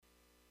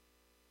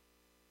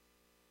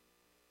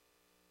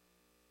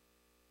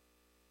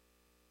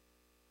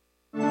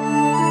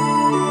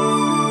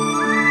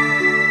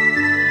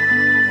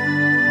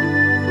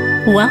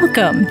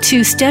Welcome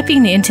to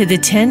Stepping into the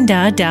Ten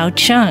Da Tao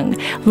Chang,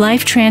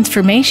 Life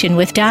Transformation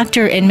with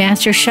Dr. and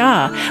Master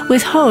Sha,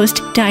 with host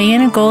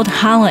Diana Gold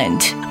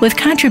Holland, with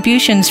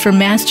contributions from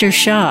Master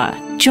Sha.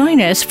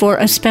 Join us for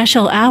a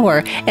special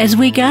hour as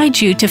we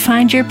guide you to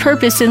find your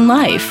purpose in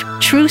life,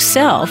 true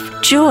self,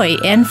 joy,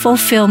 and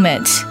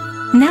fulfillment.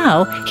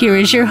 Now, here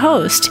is your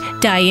host,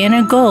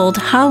 Diana Gold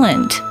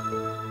Holland.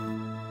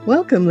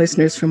 Welcome,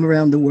 listeners from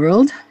around the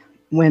world.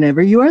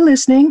 Whenever you are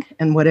listening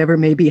and whatever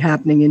may be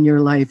happening in your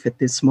life at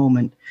this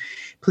moment,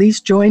 please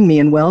join me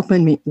in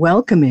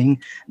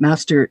welcoming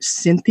Master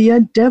Cynthia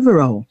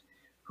Devereaux,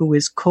 who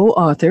is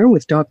co-author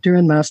with Dr.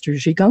 and Master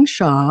Zhigang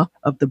Sha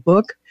of the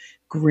book,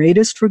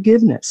 Greatest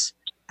Forgiveness,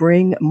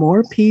 Bring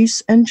More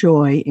Peace and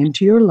Joy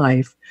into Your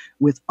Life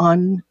with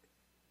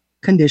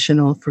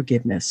Unconditional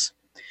Forgiveness.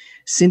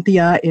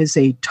 Cynthia is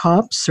a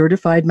top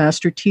certified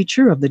master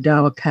teacher of the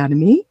Tao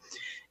Academy,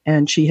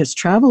 and she has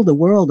traveled the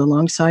world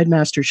alongside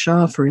Master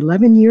Sha for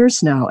 11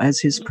 years now as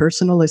his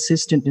personal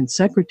assistant and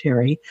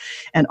secretary,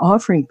 and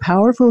offering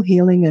powerful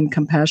healing and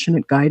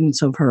compassionate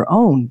guidance of her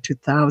own to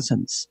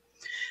thousands.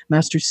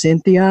 Master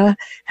Cynthia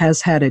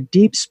has had a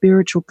deep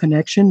spiritual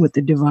connection with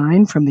the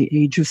divine from the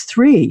age of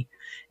 3.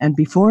 And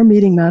before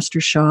meeting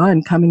Master Sha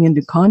and coming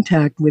into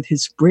contact with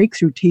his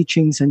breakthrough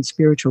teachings and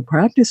spiritual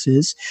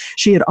practices,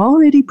 she had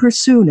already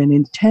pursued an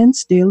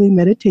intense daily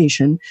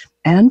meditation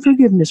and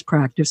forgiveness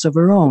practice of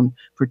her own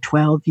for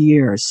 12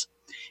 years.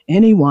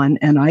 Anyone,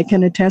 and I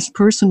can attest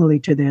personally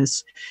to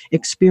this,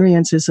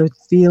 experiences a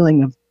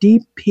feeling of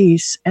deep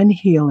peace and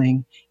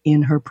healing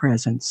in her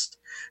presence.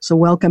 So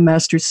welcome,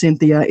 Master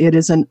Cynthia. It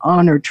is an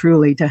honor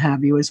truly to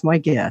have you as my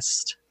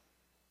guest.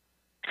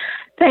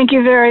 Thank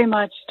you very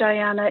much,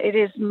 Diana. It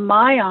is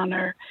my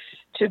honor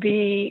to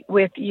be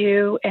with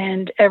you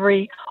and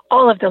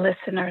all of the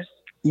listeners.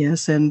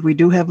 Yes, and we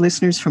do have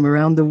listeners from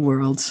around the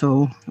world,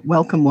 so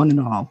welcome one and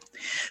all.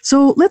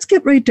 So let's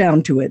get right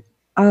down to it.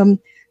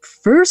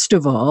 First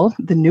of all,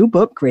 the new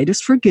book,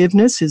 Greatest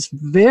Forgiveness, is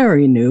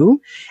very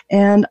new,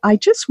 and I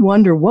just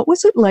wonder, what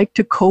was it like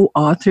to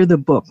co-author the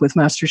book with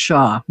Master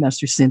Sha,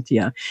 Master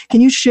Cynthia?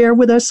 Can you share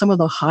with us some of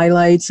the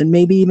highlights and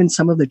maybe even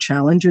some of the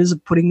challenges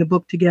of putting the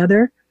book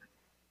together?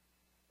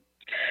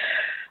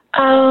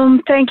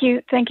 Thank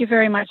you. Thank you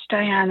very much,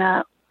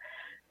 Diana.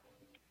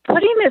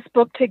 Putting this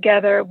book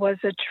together was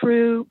a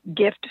true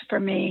gift for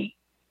me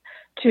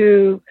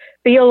to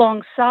be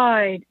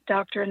alongside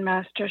Dr. and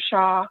Master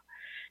Sha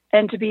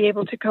and to be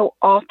able to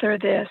co-author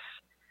this.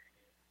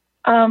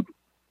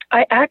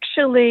 I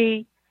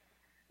actually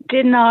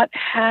did not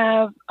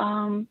have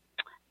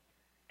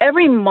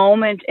every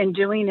moment in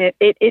doing it.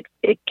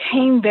 It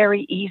came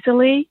very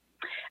easily,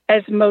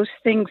 as most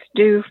things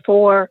do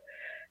for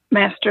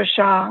Master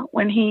Sha,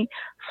 when he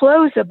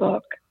flows a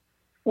book,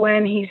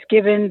 when he's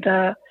given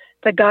the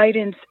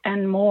guidance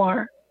and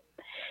more.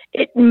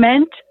 It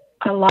meant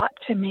a lot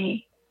to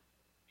me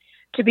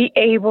to be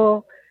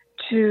able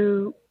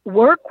to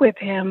work with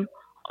him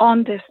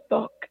on this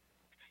book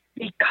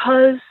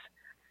because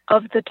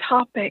of the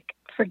topic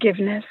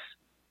forgiveness.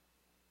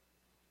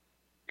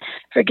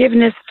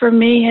 Forgiveness for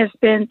me has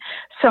been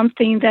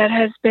something that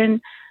has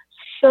been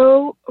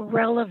so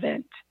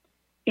relevant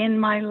in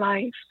my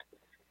life.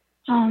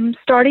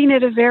 Starting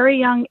at a very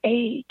young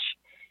age,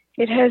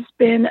 it has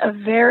been a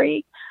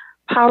very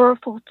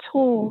powerful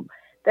tool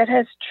that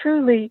has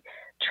truly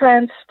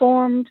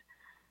transformed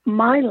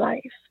my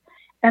life.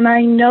 And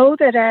I know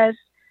that as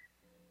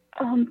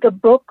the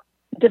book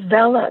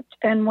developed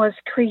and was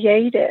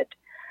created,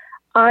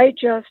 I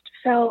just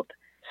felt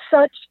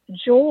such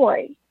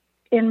joy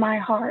in my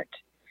heart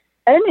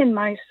and in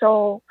my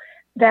soul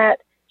that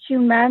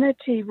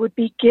humanity would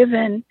be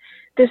given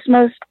this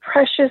most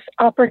precious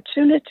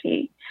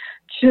opportunity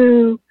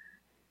to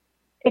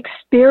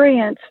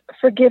experience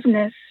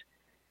forgiveness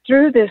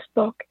through this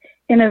book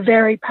in a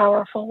very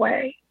powerful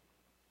way.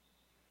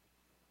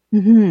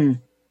 Mm-hmm.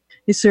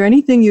 Is there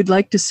anything you'd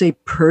like to say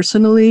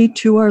personally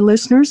to our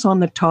listeners on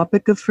the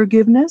topic of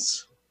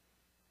forgiveness?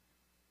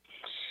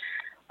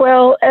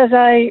 Well, as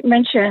I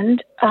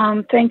mentioned,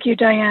 thank you,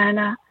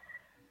 Diana.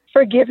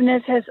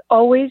 Forgiveness has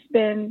always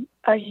been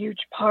a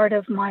huge part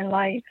of my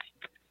life.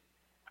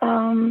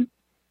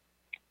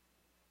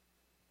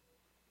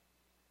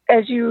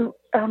 As you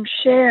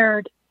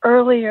shared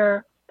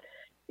earlier,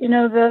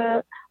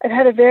 I've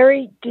had a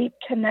very deep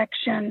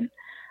connection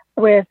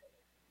with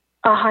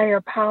a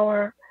higher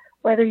power,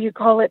 whether you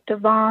call it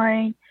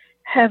divine,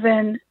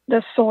 heaven,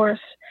 the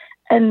source,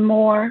 and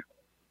more.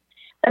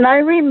 And I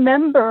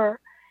remember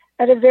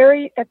at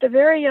the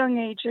very young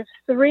age of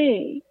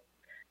 3,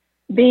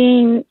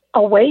 being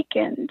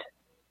awakened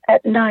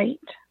at night.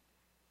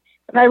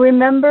 And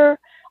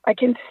I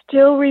can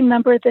still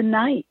remember the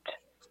night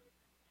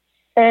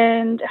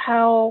and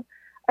how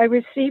I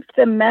received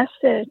the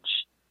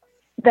message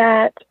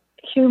that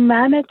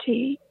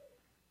humanity,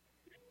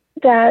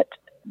 that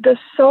the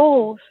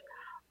souls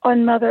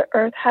on Mother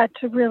Earth had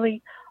to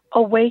really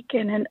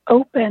awaken and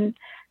open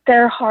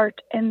their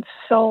heart and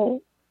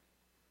soul.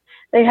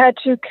 They had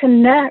to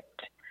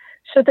connect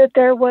so that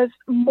there was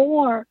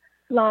more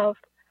love,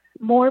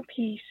 more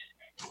peace,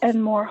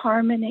 and more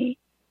harmony.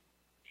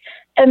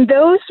 And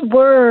those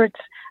words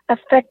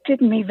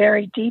affected me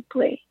very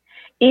deeply,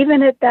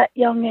 even at that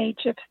young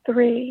age of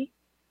 3.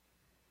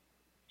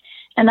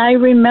 And I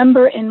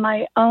remember in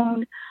my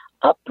own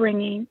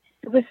upbringing,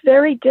 it was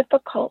very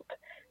difficult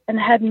and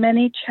had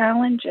many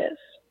challenges.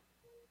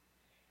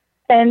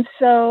 And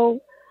so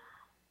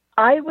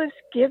I was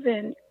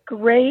given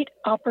great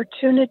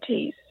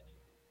opportunities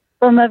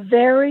from a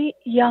very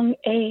young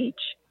age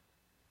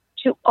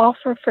to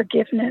offer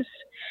forgiveness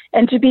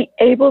and to be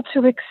able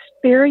to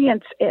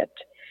experience it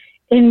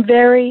in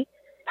very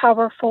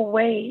powerful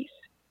ways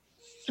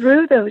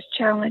through those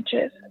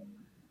challenges.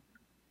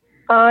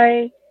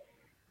 I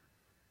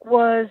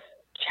was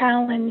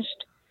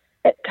challenged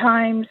at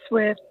times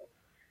with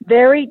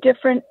very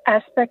different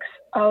aspects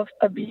of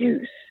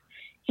abuse,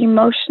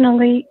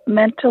 emotionally,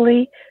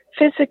 mentally,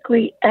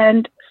 physically,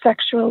 and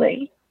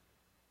sexually.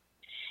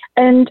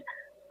 And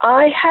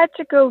I had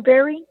to go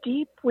very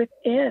deep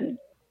within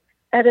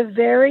at a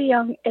very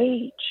young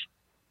age.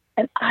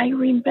 And I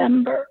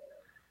remember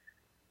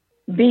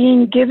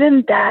being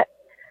given that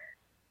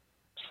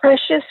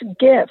precious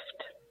gift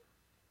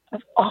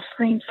of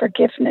offering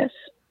forgiveness.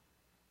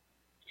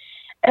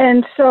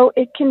 And so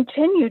it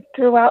continued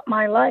throughout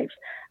my life.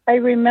 I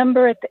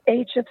remember at the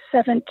age of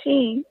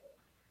 17,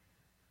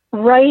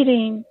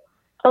 writing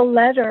a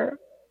letter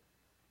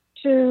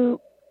to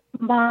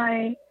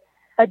my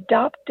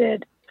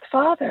adopted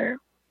father.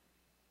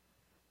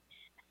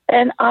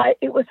 And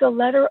it was a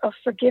letter of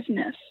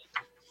forgiveness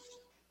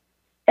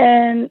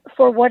and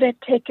for what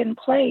had taken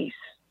place.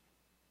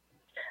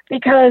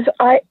 Because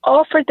I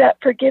offered that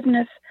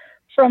forgiveness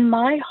from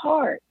my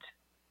heart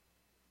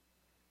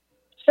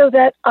so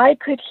that I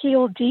could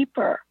heal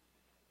deeper.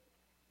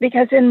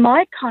 Because in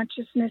my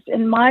consciousness,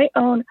 in my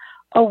own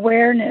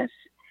awareness,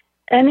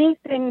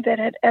 anything that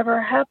had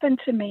ever happened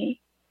to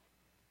me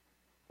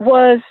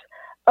was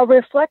a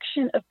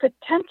reflection of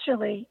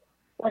potentially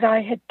what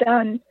I had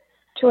done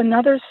to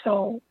another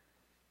soul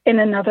in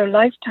another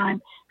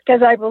lifetime,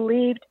 because I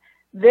believed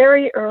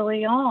very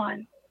early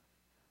on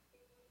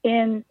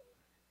in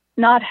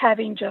not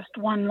having just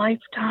one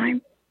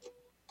lifetime.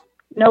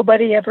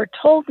 Nobody ever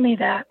told me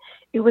that.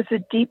 It was a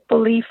deep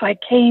belief I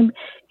came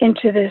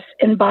into this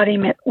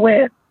embodiment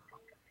with.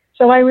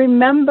 So I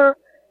remember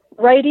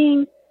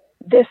writing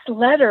this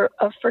letter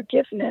of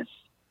forgiveness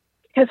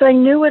because I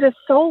knew at a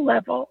soul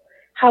level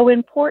how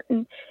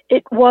important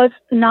it was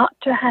not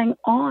to hang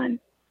on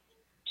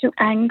to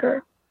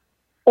anger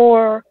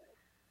or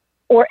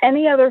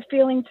any other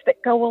feelings that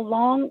go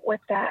along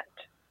with that.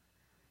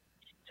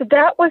 So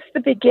that was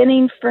the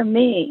beginning for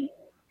me,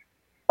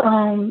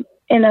 in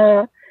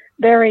a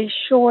very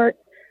short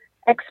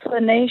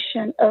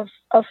explanation of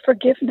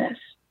forgiveness.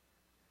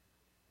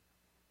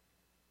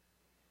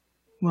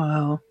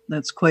 Wow,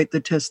 that's quite the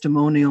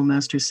testimonial,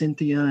 Master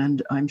Cynthia,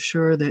 and I'm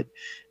sure that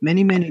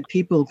many, many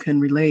people can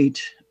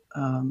relate.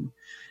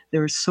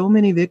 There are so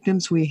many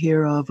victims we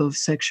hear of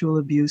sexual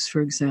abuse,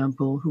 for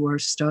example, who are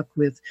stuck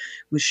with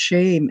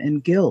shame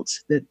and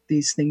guilt that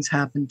these things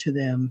happen to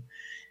them.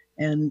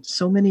 And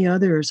so many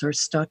others are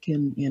stuck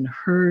in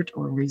hurt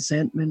or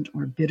resentment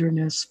or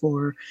bitterness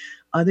for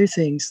other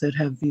things that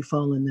have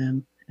befallen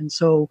them. And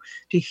so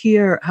to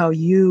hear how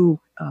you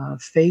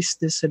faced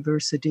this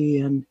adversity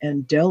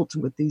and dealt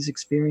with these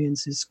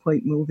experiences is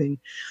quite moving.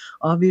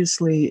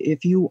 Obviously,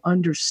 if you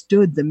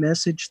understood the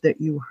message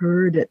that you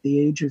heard at the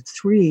age of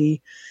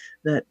 3,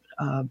 that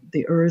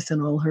the earth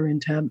and all her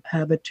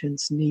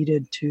inhabitants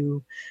needed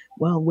to,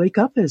 well, wake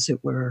up, as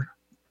it were,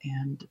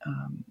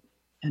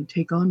 and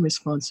take on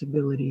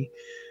responsibility.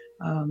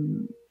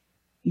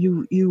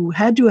 You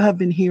had to have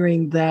been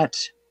hearing that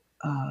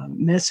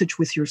message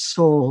with your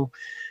soul,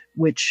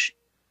 which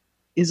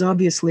is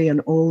obviously an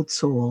old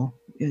soul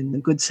in the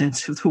good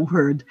sense of the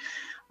word,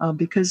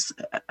 because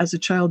as a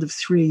child of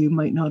 3, you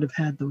might not have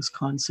had those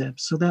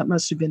concepts. So that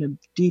must have been a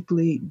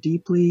deeply,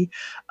 deeply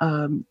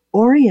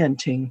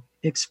orienting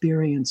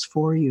experience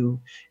for you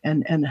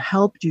and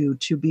helped you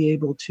to be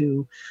able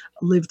to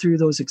live through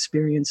those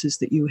experiences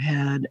that you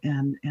had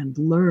and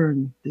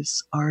learn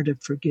this art of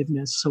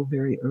forgiveness so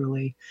very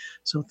early.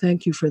 So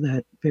thank you for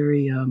that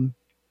very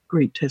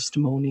great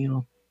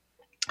testimonial.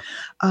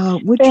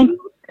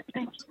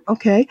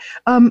 Okay.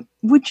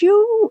 Would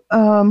you,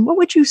 what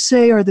would you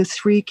say are the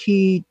 3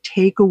 key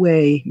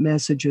takeaway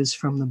messages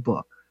from the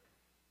book?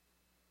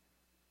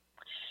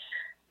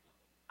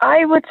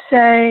 I would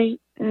say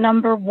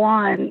number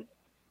 1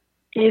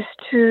 is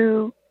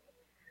to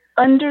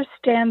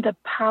understand the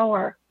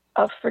power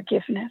of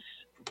forgiveness.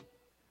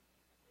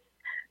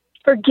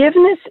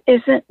 Forgiveness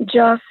isn't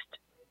just,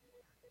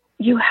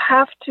 you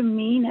have to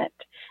mean it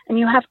and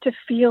you have to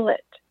feel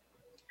it.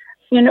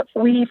 You know,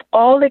 we've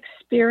all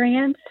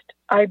experienced,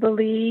 I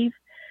believe,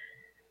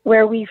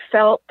 where we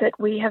felt that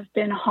we have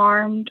been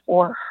harmed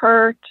or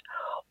hurt,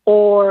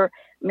 or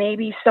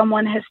maybe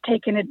someone has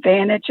taken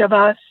advantage of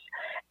us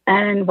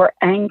and we're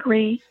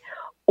angry,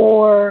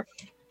 or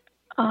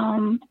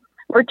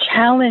we're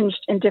challenged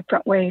in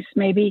different ways,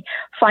 maybe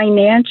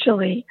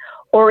financially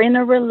or in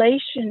a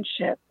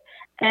relationship,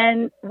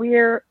 and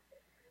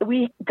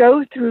we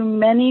go through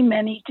many,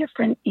 many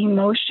different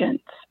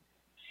emotions.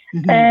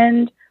 Mm-hmm.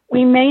 And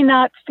we may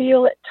not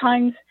feel at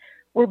times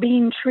we're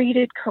being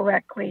treated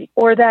correctly,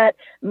 or that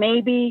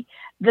maybe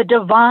the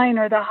divine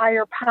or the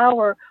higher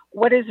power,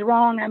 what is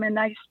wrong? I'm a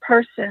nice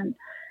person.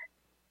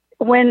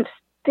 When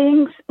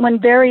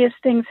various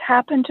things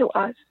happen to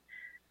us,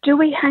 do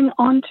we hang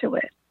on to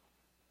it?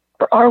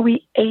 Or are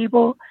we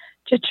able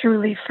to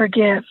truly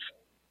forgive?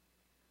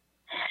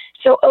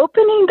 So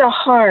opening the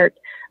heart,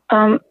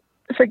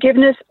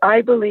 forgiveness,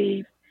 I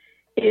believe,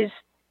 is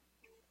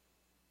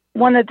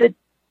one of the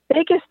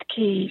biggest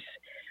keys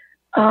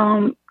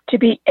to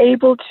be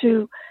able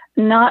to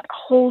not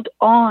hold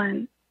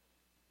on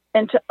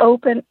and to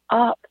open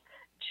up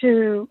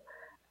to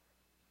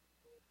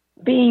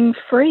being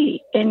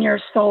free in your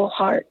soul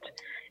heart,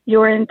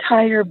 your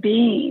entire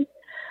being.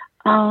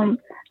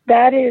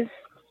 That is,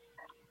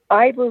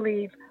 I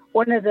believe,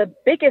 one of the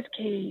biggest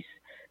keys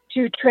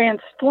to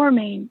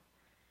transforming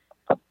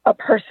a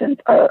person's,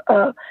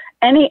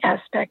 any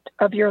aspect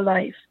of your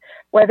life,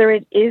 whether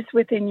it is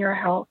within your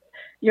health,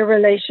 your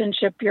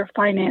relationship, your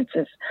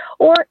finances,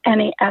 or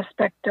any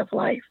aspect of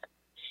life.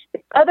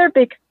 The other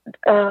big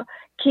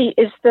key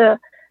is the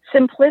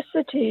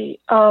simplicity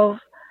of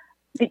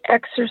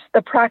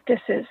the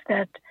practices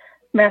that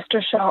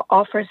Master Sha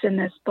offers in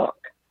this book,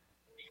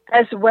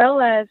 as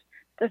well as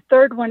the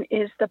third one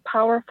is the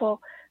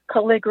powerful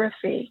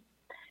calligraphy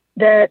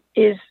that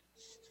is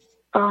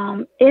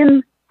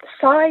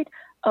inside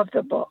of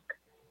the book,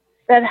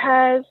 that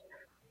has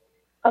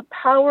a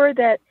power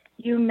that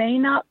you may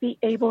not be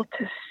able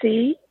to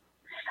see,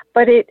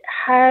 but it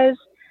has,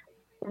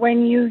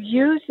 when you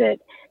use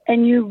it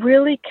and you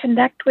really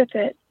connect with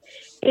it,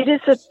 it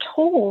is a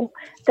tool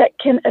that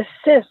can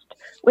assist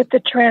with the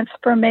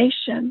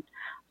transformation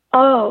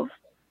of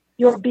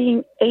your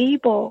being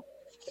able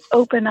to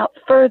open up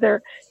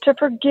further to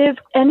forgive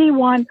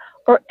anyone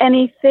or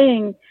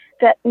anything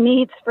that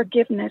needs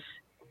forgiveness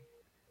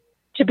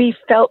to be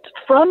felt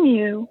from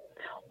you,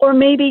 or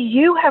maybe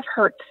you have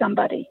hurt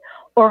somebody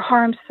or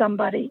harmed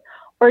somebody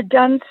or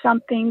done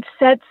something,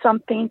 said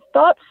something,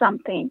 thought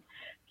something.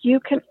 You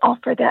can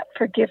offer that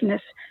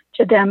forgiveness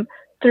to them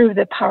through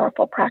the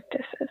powerful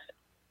practices.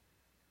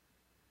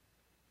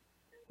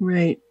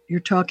 Right. You're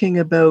talking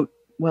about,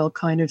 well,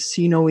 kind of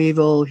see no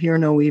evil, hear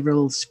no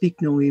evil,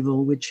 speak no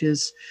evil, which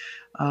is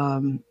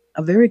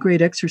a very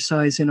great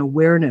exercise in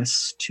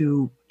awareness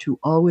to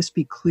always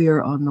be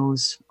clear on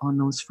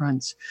those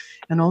fronts,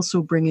 and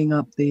also bringing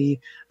up the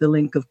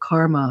link of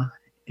karma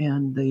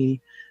and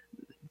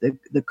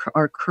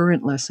our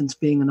current lessons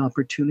being an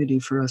opportunity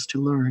for us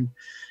to learn.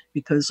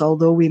 Because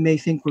although we may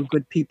think we're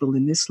good people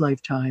in this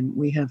lifetime,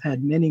 we have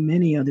had many,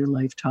 many other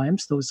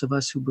lifetimes, those of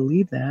us who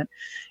believe that.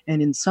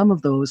 And in some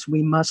of those,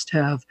 we must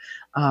have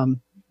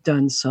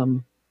done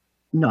some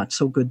not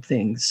so good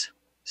things.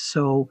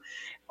 So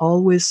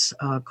always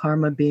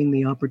karma being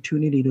the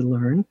opportunity to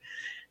learn.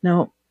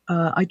 Now,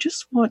 I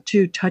just want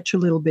to touch a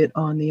little bit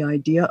on the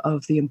idea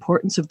of the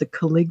importance of the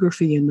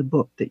calligraphy in the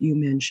book that you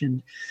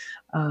mentioned.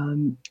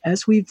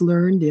 As we've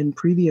learned in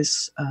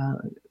previous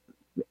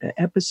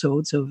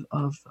episodes of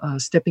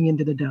Stepping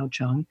into the Tao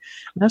Chang,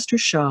 Master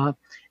Sha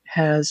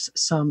has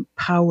some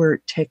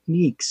power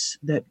techniques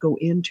that go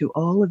into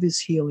all of his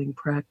healing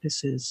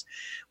practices.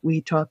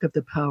 We talk of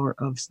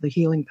the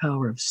healing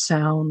power of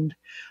sound,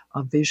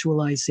 of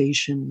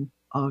visualization,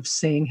 of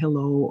saying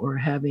hello or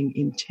having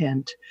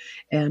intent,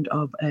 and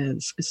of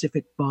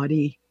specific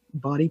body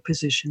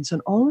positions.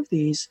 And all of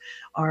these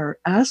are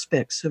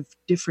aspects of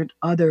different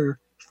other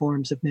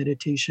forms of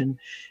meditation.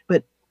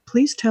 But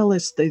please tell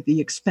us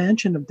the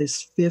expansion of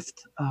this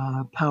fifth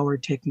power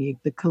technique,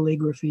 the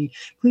calligraphy.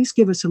 Please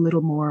give us a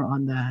little more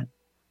on that.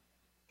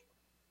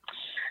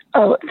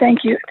 Oh,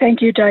 thank you.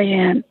 Thank you,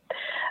 Diane.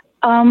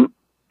 The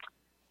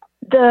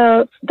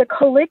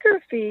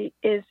calligraphy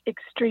is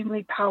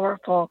extremely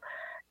powerful.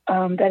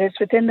 That is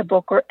within the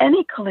book, or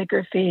any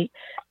calligraphy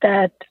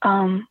that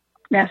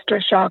Master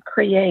Sha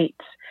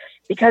creates,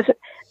 because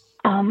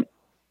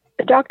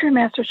Dr.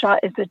 Master Sha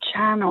is a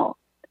channel,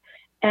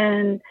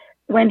 and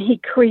when he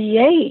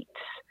creates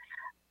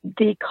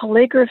the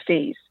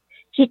calligraphies,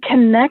 he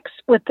connects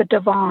with the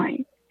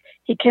divine,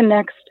 he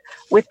connects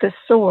with the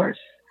source,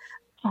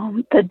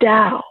 the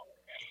Tao,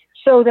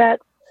 so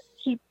that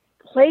he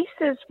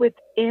places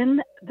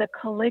within the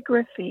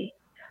calligraphy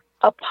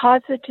a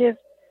positive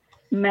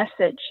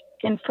message,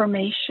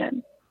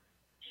 information.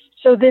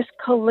 So this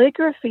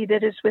calligraphy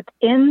that is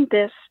within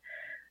this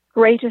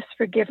Greatest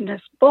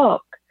Forgiveness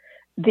book,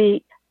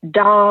 the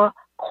Da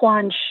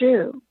Kuan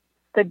Shu,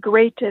 the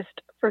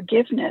Greatest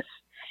Forgiveness,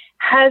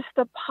 has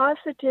the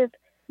positive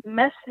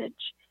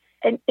message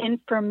and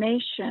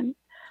information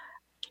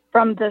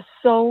from the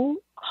soul,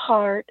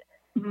 heart,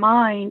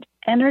 mind,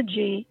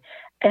 energy,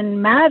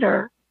 and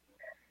matter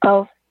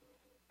of,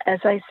 as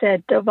I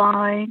said,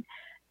 divine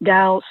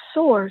Tao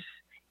source.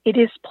 It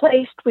is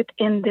placed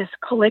within this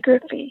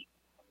calligraphy.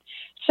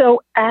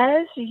 So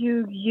as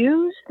you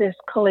use this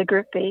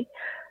calligraphy,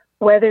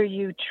 whether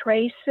you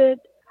trace it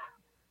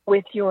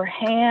with your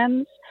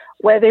hands,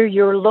 whether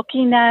you're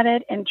looking at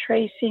it and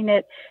tracing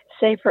it,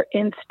 say for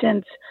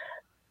instance,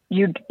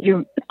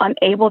 you're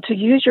unable to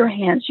use your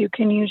hands, you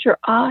can use your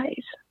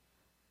eyes.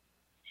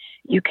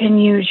 You can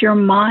use your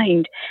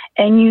mind,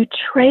 and you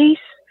trace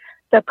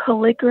the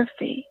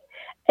calligraphy,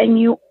 and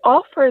you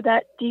offer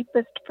that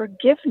deepest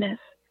forgiveness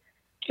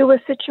to a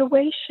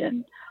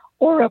situation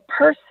or a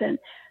person,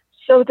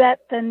 so that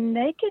the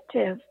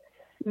negative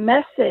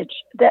message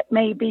that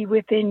may be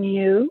within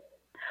you,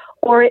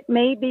 or it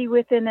may be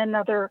within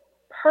another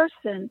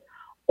person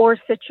or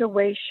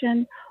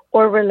situation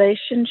or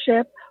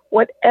relationship,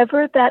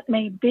 whatever that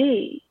may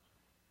be,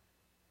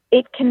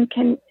 it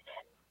can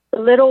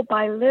little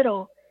by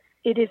little,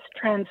 it is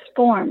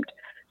transformed.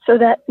 So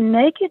that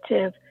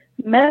negative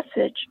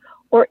message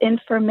or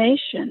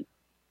information,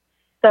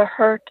 the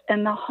hurt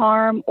and the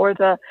harm or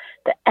the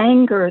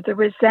anger, the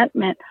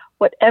resentment,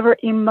 whatever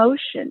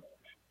emotion,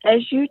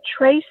 as you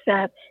trace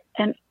that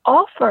and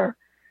offer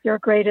your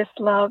greatest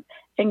love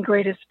and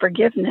greatest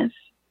forgiveness,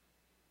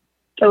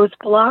 those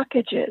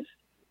blockages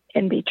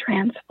can be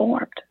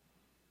transformed.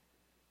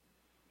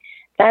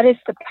 That is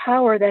the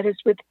power that is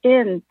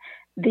within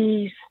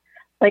these,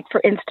 like for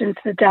instance,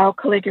 the Tao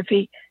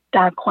calligraphy,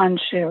 Da Kuan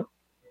Shu.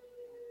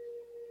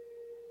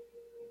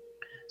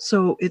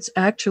 So it's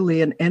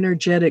actually an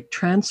energetic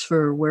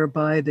transfer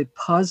whereby the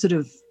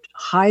positive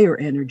higher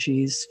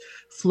energies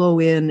flow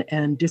in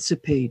and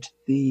dissipate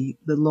the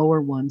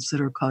lower ones that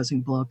are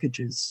causing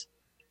blockages.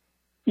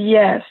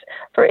 Yes.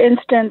 For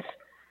instance,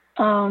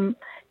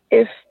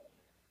 if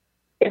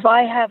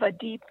I have a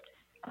deep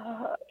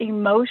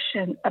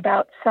emotion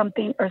about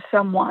something or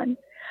someone,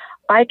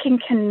 I can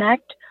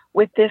connect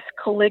with this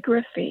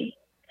calligraphy,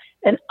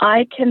 and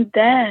I can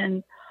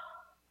then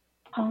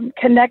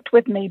connect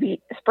with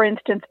maybe, for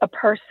instance, a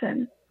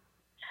person.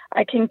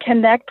 I can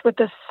connect with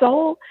the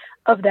soul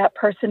of that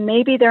person.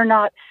 Maybe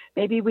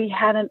we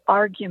had an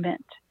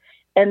argument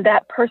and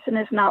that person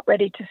is not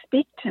ready to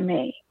speak to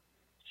me,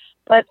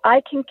 but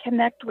I can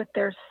connect with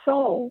their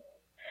soul.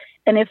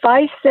 And if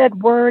I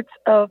said words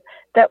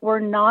that were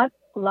not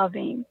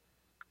loving,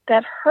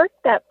 that hurt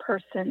that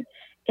person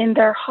in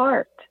their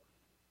heart,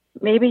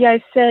 maybe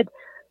I said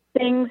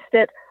things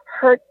that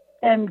hurt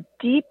them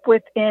deep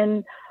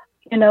within,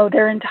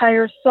 their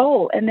entire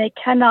soul, and they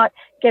cannot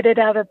get it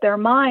out of their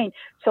mind.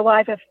 So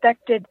I've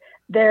affected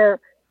their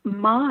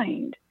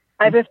mind.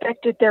 I've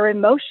affected their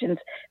emotions.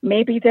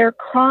 Maybe they're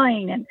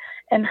crying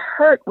and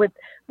hurt with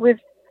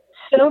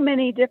so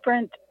many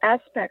different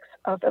aspects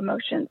of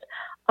emotions.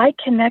 I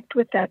connect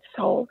with that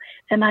soul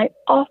and I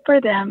offer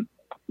them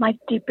my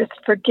deepest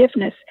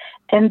forgiveness.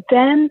 And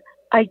then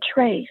I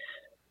trace.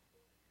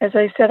 As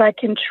I said, I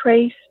can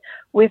trace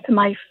with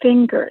my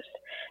fingers,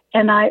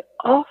 and I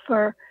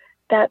offer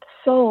that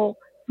soul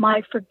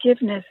my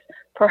forgiveness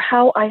for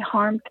how I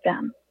harmed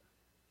them.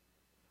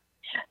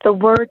 The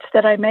words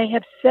that I may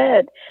have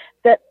said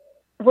that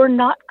were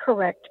not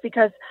correct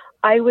because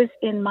I was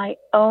in my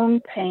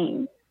own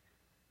pain,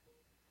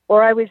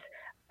 or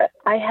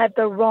I had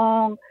the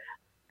wrong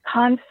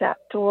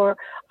concept, or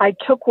I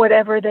took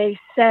whatever they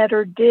said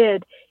or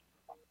did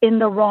in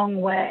the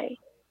wrong way.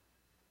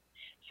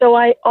 So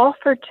I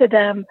offer to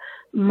them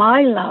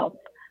my love.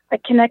 I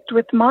connect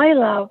with my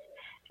love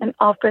and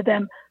offer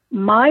them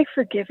my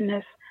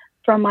forgiveness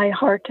from my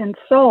heart and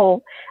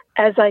soul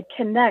as I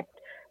connect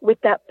with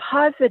that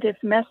positive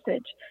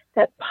message,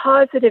 that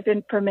positive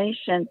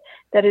information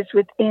that is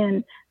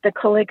within the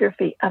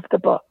calligraphy of the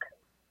book.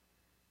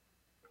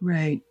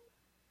 Right.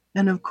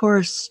 And of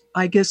course,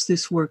 I guess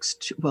this works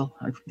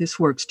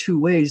two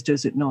ways,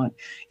 does it not?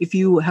 If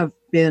you have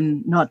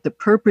been not the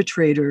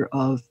perpetrator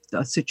of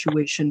a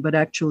situation, but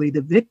actually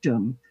the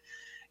victim,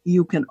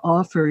 you can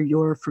offer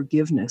your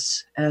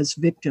forgiveness as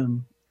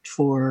victim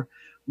for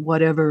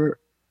whatever,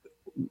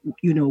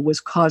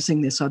 was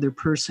causing this other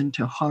person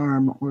to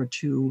harm or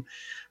to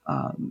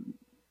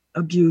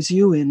abuse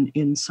you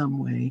in some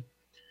way.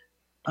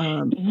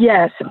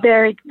 Yes,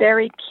 very,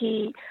 very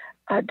key,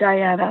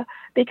 Diana,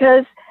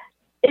 because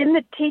in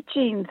the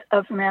teachings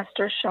of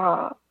Master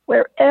Sha,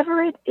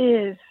 wherever it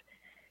is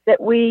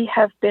that we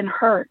have been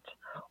hurt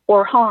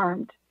or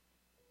harmed,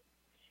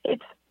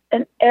 it's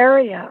an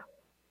area,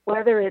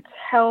 whether it's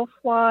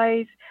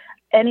health-wise,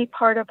 any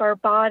part of our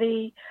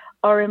body,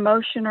 our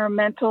emotion or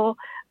mental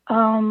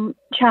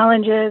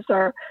challenges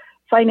or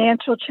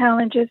financial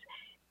challenges,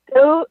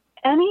 so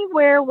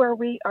anywhere where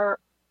we are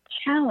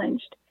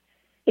challenged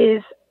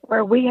is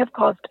where we have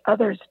caused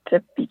others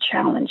to be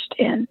challenged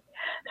in.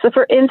 So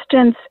for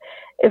instance,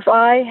 if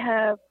I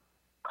have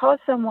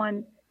caused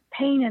someone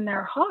pain in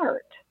their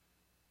heart,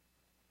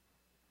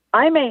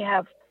 I may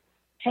have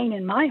pain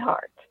in my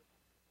heart.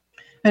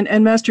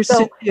 And Master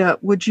Cynthia,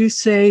 would you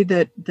say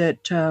that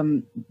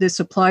this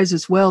applies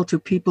as well to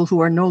people who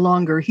are no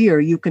longer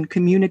here? You can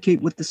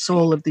communicate with the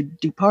soul of the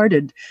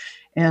departed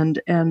and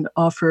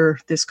offer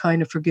this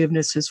kind of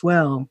forgiveness as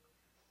well.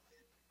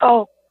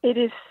 Oh, it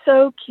is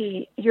so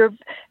key. You're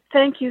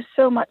Thank you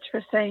so much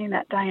for saying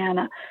that,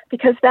 Diana,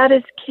 because that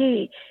is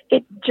key.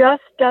 It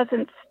just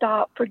doesn't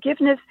stop.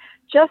 Forgiveness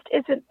just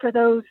isn't for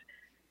those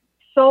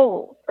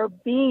souls or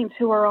beings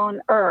who are on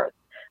earth,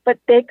 but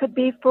they could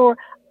be for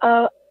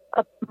a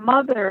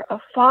mother, a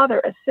father,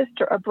 a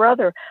sister, a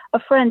brother, a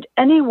friend,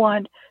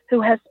 anyone who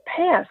has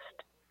passed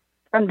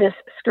from this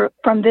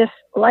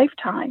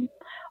lifetime.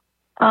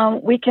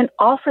 We can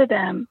offer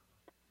them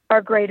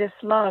our greatest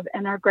love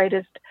and our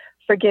greatest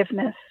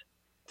forgiveness.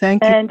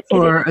 Thank you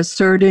for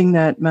asserting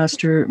that,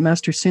 Master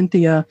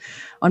Cynthia.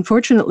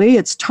 Unfortunately,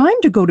 it's time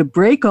to go to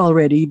break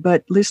already,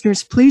 but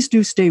listeners, please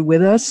do stay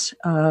with us.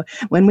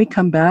 When we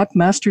come back,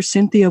 Master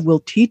Cynthia will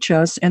teach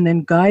us and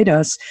then guide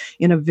us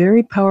in a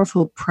very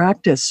powerful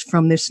practice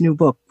from this new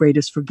book,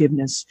 Greatest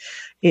Forgiveness.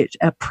 It's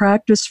a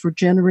practice for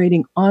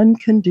generating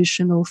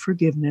unconditional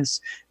forgiveness,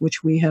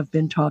 which we have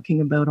been talking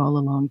about all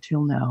along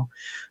till now.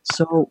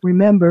 So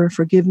remember,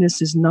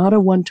 forgiveness is not a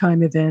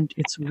one-time event.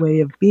 It's a way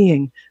of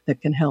being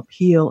that can help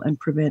heal and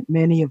prevent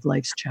many of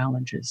life's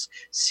challenges.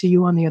 See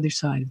you on the other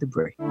side of the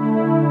break.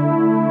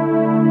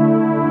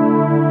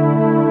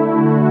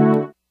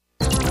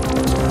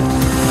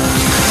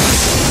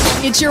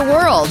 It's your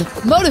world.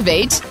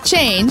 Motivate,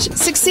 change,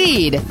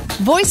 succeed.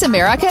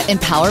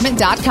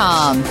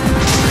 VoiceAmericaEmpowerment.com.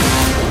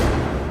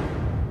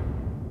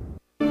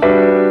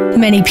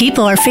 Many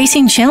people are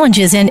facing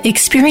challenges and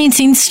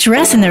experiencing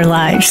stress in their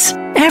lives.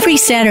 Every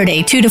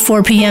Saturday, 2 to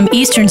 4 p.m.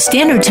 Eastern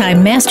Standard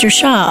Time, Master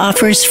Sha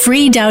offers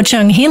free Tao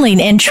Chang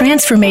healing and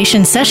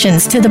transformation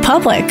sessions to the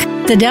public.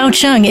 The Tao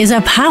Chang is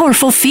a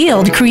powerful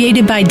field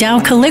created by Tao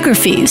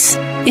calligraphies.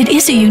 It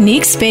is a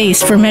unique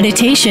space for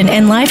meditation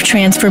and life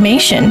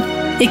transformation.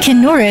 It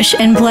can nourish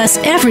and bless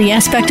every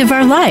aspect of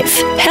our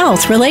life: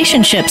 health,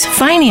 relationships,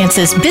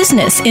 finances,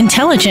 business,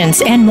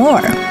 intelligence, and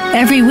more.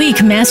 Every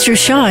week, Master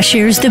Sha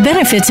shares the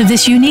benefits of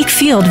this unique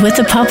field with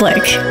the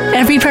public.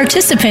 Every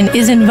participant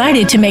is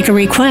invited to make a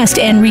request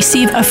and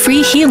receive a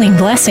free healing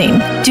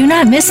blessing. Do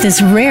not miss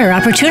this rare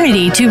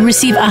opportunity to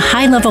receive a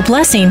high-level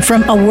blessing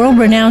from a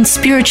world-renowned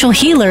spiritual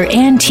healer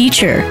and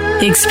teacher.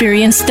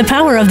 Experience the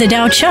power of the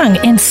Tao Chang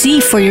and see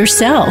for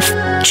yourself.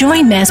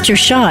 Join Master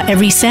Sha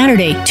every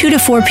Saturday, 2 to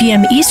 4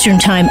 p.m. Eastern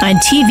Time on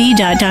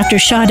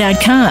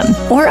tv.drsha.com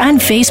or on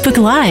Facebook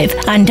Live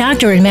on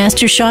Dr. and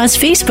Master Sha's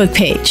Facebook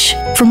page.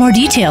 For more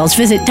details,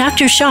 visit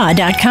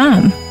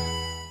drsha.com.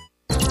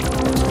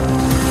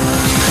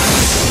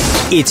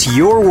 It's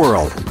your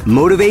world.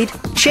 Motivate,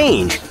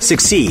 change,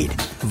 succeed.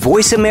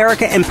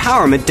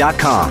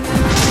 VoiceAmericaEmpowerment.com.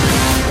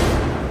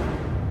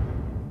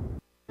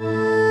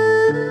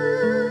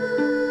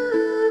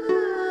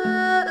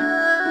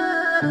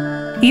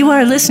 You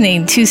are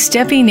listening to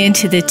Stepping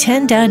into the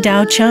 10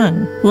 Tao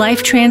Chang,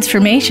 Life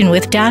Transformation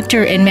with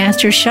Dr. and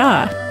Master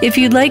Sha. If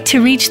you'd like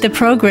to reach the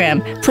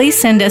program,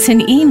 please send us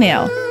an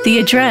email. The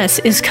address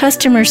is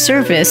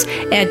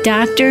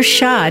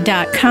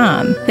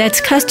customerservice@drsha.com.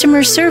 That's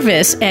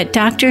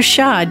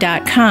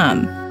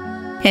customerservice@drsha.com.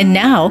 And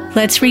now,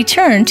 let's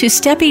return to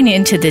Stepping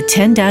into the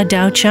 10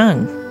 Tao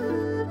Chang.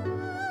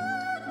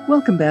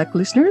 Welcome back,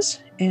 listeners.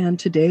 And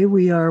today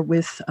we are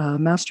with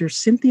Master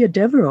Cynthia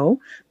Devereaux,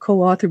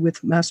 co-author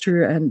with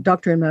Dr. and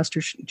Master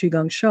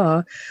Zhigang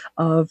Sha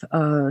of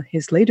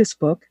his latest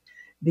book,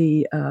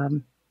 The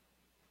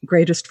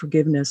Greatest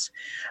Forgiveness.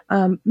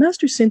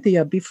 Master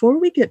Cynthia, before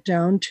we get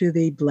down to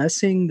the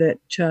blessing that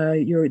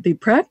the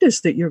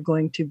practice that you're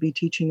going to be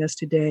teaching us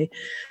today,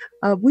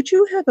 would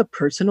you have a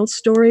personal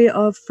story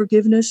of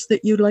forgiveness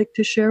that you'd like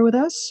to share with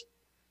us?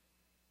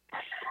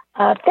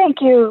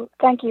 Thank you,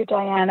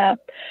 Diana.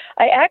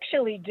 I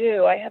actually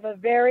do. I have a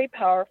very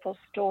powerful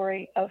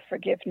story of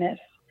forgiveness,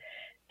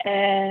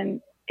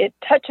 and it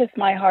touches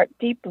my heart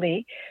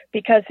deeply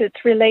because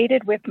it's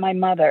related with my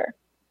mother.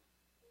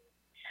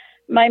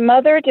 My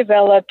mother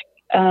developed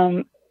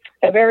a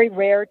very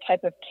rare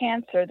type of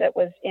cancer that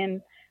was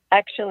in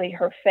actually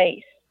her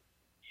face,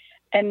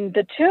 and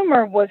the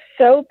tumor was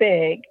so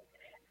big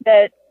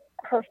that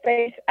her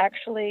face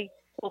actually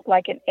looked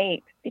like an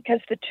ape because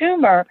the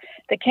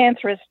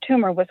cancerous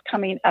tumor was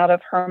coming out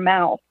of her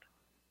mouth.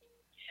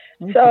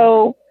 Mm-hmm.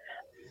 So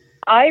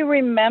I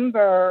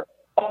remember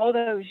all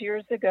those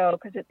years ago,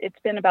 because it's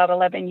been about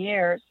 11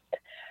 years,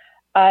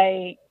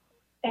 I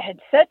had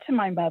said to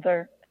my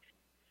mother,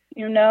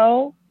 you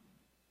know,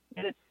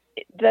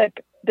 the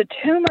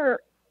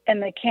tumor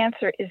and the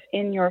cancer is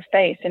in your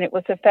face, and it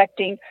was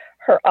affecting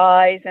her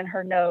eyes and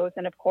her nose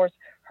and, of course,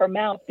 her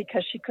mouth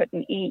because she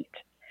couldn't eat.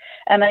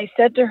 And I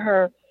said to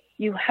her,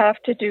 you have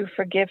to do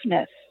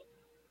forgiveness.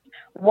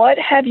 What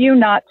have you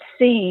not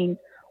seen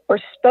or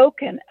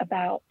spoken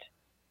about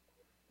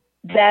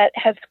that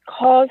has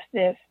caused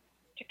this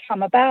to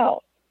come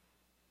about?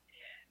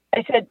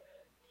 I said,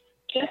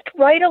 just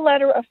write a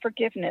letter of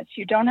forgiveness.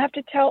 You don't have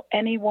to tell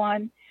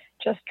anyone.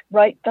 Just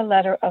write the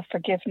letter of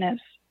forgiveness.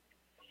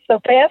 So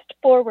fast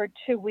forward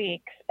 2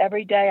 weeks,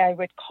 every day I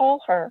would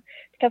call her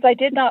because I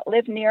did not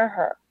live near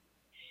her.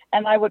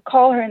 And I would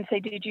call her and say,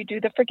 did you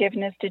do the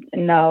forgiveness?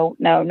 No,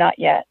 not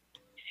yet.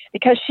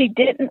 Because she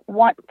didn't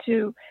want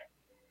to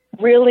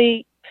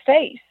really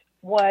face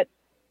what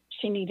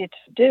she needed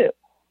to do.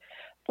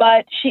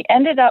 But she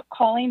ended up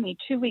calling me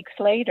 2 weeks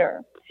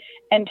later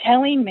and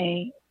telling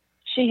me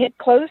she had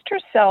closed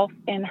herself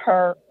in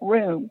her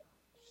room,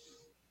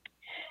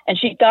 and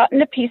she'd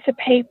gotten a piece of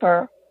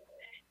paper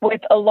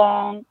with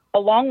along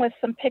with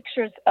some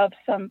pictures of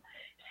some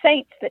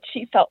saints that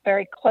she felt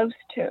very close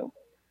to.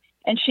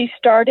 And she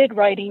started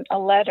writing a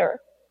letter.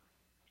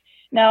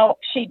 Now,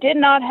 she did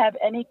not have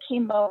any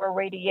chemo or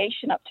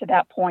radiation up to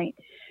that point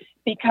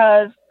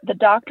because the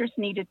doctors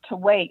needed to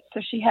wait. So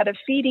she had a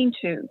feeding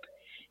tube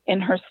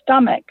in her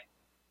stomach.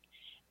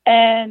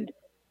 And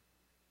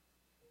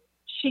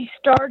she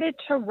started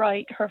to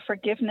write her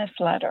forgiveness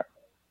letter.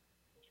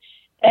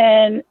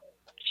 And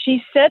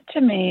she said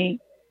to me,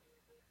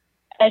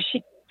 as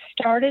she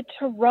started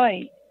to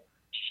write,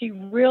 she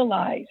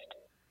realized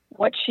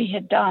what she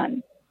had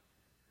done.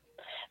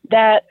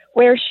 That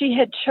where she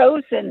had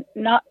chosen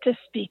not to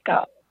speak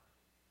up,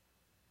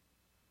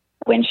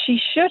 when she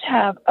should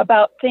have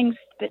about things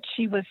that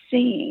she was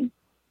seeing,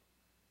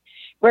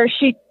 where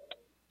she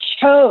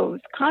chose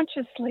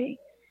consciously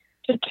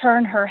to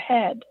turn her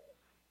head.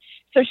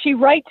 So she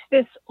writes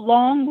this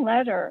long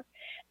letter,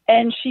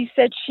 and she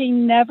said she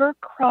never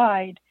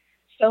cried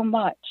so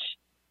much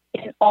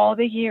in all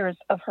the years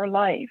of her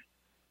life.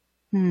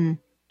 And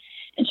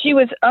she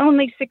was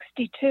only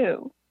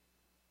 62.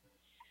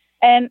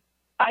 And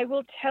I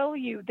will tell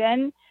you,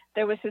 then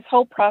there was this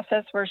whole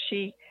process where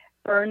she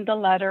burned the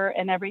letter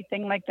and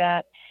everything like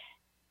that.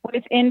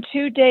 Within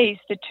 2 days,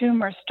 the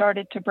tumor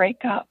started to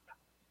break up.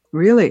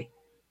 Really?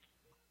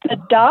 The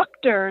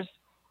doctors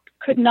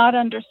could not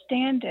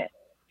understand it,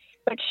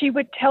 but she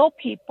would tell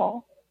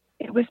people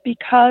it was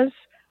because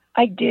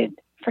I did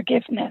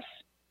forgiveness.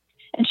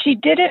 And she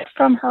did it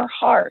from her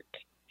heart.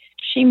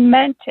 She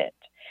meant it.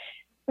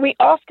 We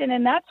often,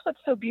 and that's what's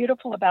so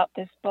beautiful about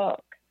this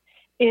book,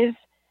 is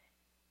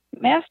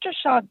Master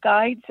Sha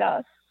guides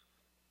us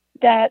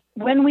that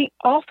when we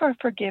offer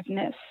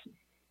forgiveness,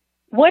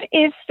 what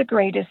is the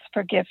greatest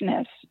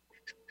forgiveness?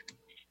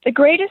 The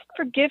greatest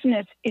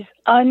forgiveness is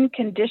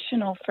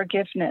unconditional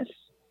forgiveness.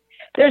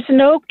 There's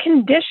no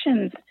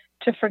conditions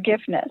to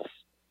forgiveness.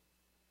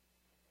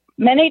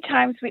 Many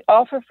times we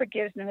offer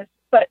forgiveness,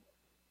 but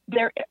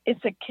there is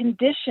a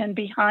condition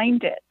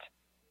behind it.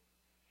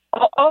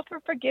 I'll offer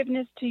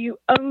forgiveness to you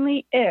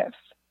only if,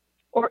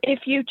 or if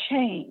you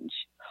change,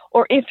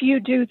 or if you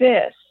do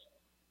this.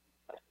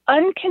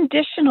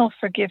 Unconditional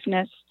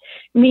forgiveness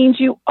means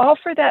you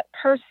offer that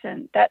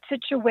person, that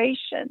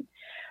situation,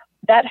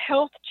 that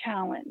health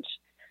challenge,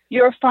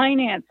 your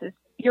finances,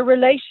 your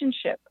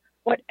relationship,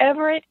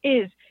 whatever it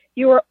is,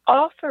 you are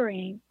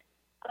offering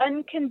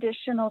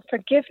unconditional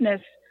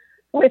forgiveness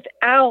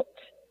without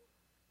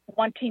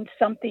wanting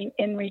something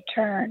in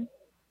return.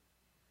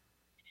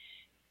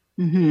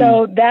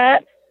 So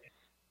that's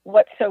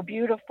what's so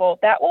beautiful.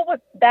 That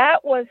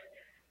was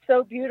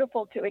so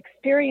beautiful to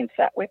experience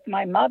that with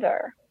my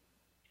mother.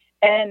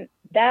 And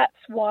that's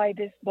why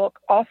this book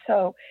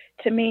also,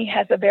 to me,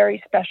 has a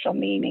very special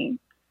meaning,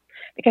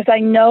 because I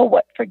know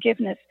what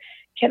forgiveness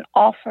can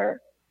offer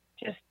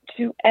just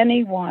to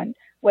anyone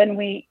when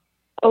we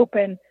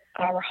open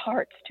our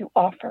hearts to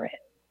offer it.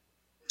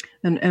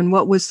 And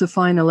what was the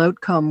final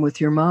outcome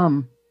with your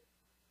mom?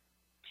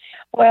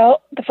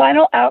 Well, the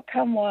final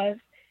outcome was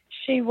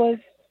she was,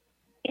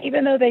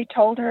 even though they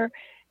told her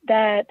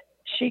that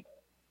she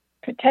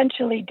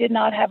potentially did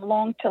not have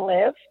long to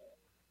live,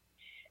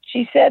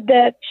 she said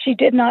that she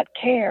did not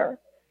care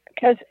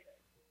because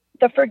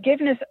the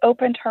forgiveness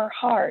opened her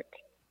heart.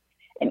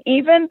 And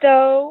even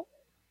though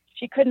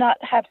she could not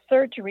have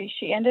surgery,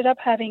 she ended up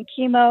having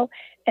chemo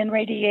and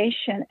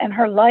radiation, and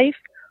her life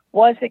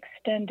was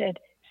extended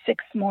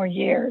 6 more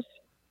years.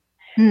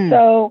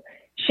 So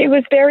she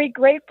was very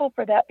grateful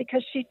for that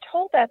because she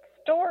told that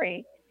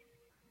story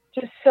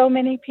to so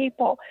many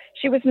people.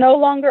 She was no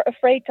longer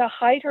afraid to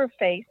hide her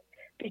face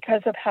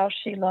because of how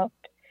she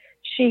looked.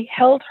 She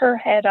held her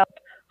head up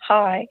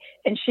high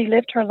and she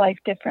lived her life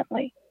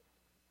differently.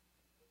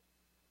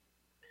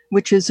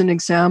 Which is an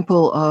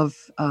example of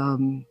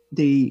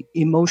the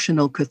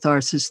emotional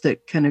catharsis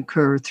that can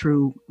occur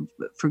through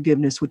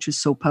forgiveness, which is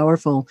so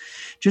powerful.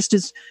 Just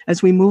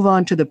as we move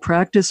on to the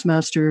practice,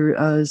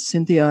 Master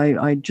Cynthia,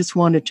 I just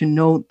wanted to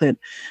note that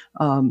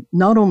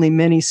not only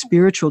many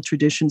spiritual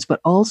traditions,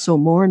 but also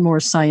more and more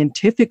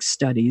scientific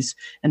studies,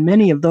 and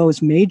many of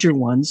those major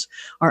ones,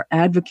 are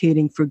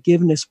advocating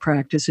forgiveness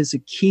practice as a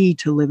key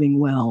to living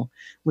well,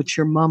 which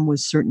your mom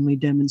was certainly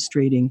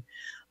demonstrating.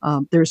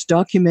 There's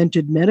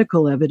documented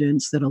medical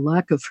evidence that a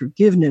lack of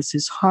forgiveness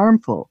is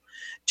harmful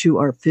to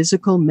our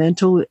physical,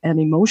 mental, and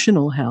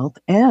emotional health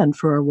and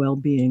for our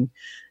well-being.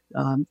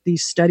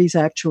 These studies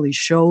actually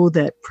show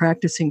that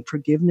practicing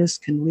forgiveness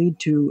can lead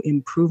to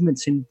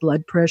improvements in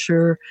blood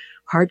pressure,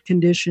 heart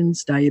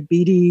conditions,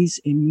 diabetes,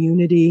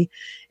 immunity,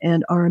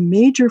 and are a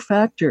major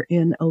factor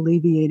in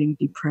alleviating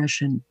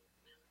depression.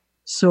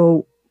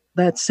 So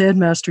that said,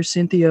 Master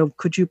Cynthia,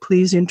 could you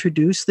please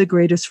introduce the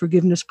greatest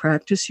forgiveness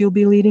practice you'll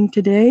be leading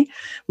today?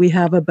 We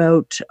have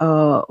about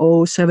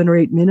 7 or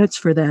 8 minutes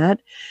for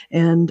that.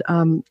 And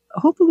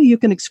hopefully you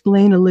can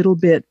explain a little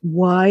bit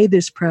why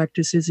this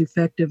practice is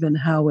effective and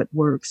how it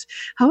works.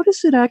 How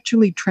does it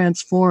actually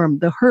transform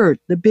the hurt,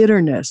 the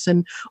bitterness,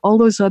 and all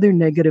those other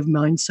negative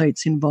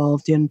mindsites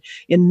involved in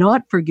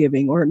not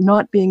forgiving or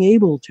not being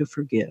able to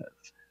forgive?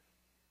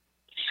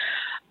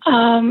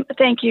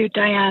 Thank you,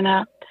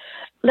 Diana.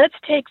 Let's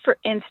take, for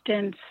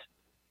instance,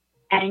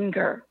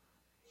 anger,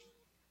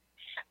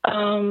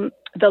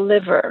 the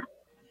liver.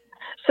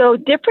 So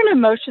different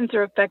emotions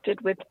are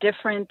affected with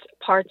different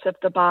parts of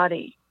the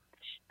body.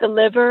 The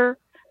liver,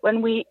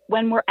 when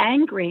we're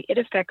angry, it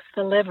affects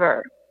the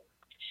liver.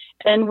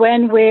 And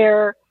when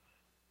we're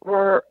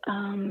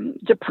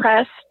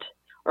depressed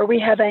or we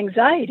have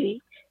anxiety,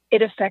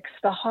 it affects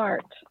the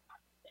heart.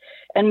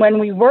 And when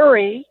we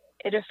worry,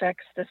 it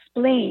affects the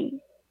spleen.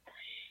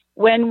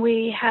 When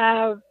we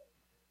have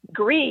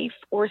grief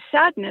or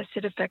sadness,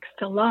 it affects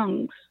the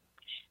lungs.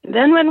 And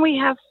then when we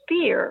have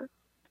fear,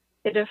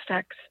 it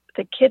affects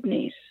the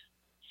kidneys.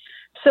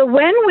 So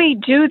when we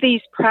do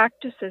these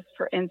practices,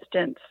 for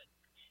instance,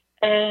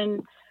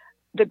 and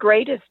the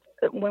greatest,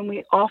 when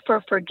we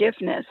offer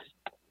forgiveness,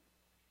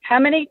 how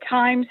many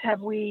times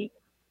have we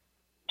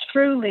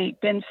truly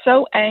been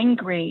so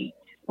angry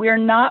we are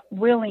not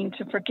willing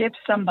to forgive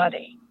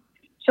somebody?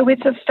 So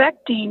it's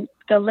affecting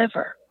the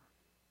liver.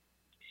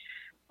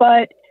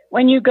 But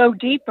when you go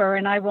deeper,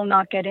 and I will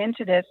not get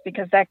into this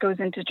because that goes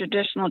into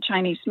traditional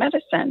Chinese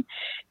medicine,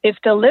 if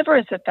the liver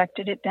is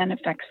affected, it then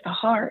affects the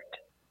heart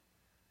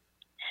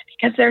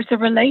because there's a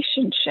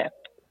relationship.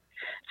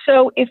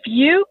 So if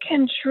you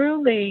can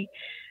truly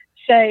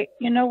say,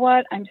 you know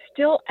what, I'm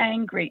still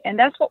angry, and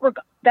that's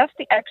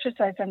the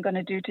exercise I'm going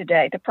to do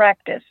today, the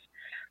practice.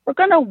 We're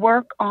going to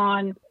work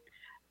on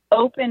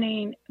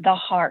opening the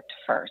heart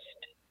first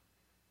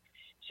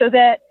so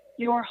that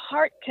your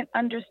heart can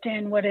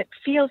understand what it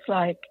feels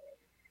like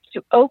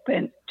to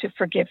open to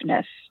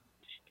forgiveness.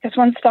 Because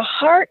once the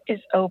heart is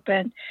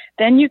open,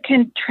 then you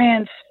can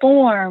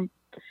transform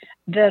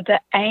the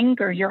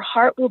anger. Your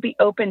heart will be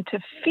open to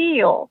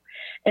feel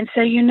and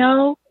say, you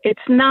know,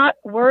 it's not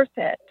worth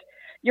it.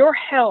 Your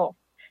health,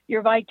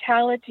 your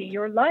vitality,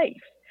 your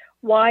life.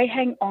 Why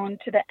hang on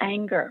to the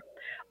anger?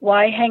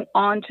 Why hang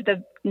on to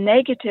the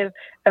negative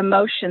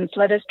emotions?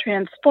 Let us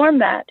transform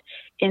that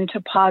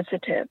into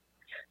positive.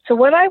 So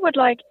what I would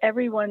like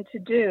everyone to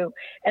do,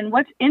 and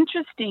what's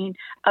interesting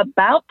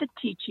about the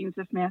teachings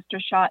of Master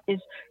Sha is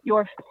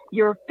your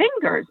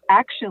fingers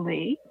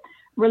actually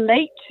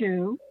relate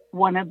to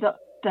one of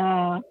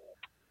the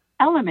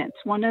elements,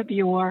 one of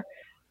your,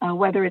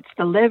 whether it's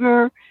the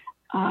liver,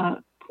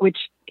 which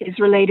is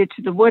related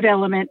to the wood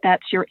element,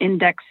 that's your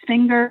index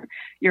finger.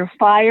 Your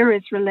fire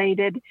is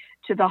related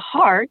to the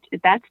heart.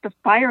 That's the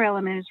fire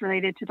element is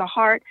related to the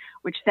heart,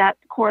 which that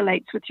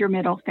correlates with your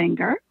middle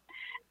finger.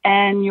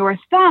 And your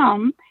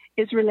thumb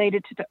is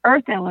related to the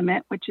earth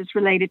element, which is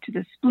related to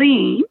the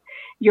spleen.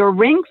 Your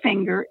ring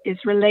finger is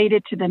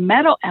related to the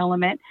metal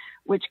element,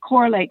 which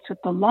correlates with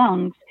the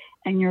lungs.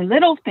 And your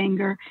little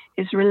finger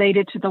is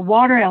related to the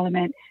water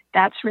element,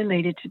 that's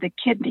related to the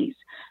kidneys.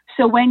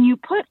 So when you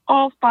put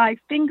all 5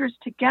 fingers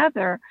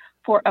together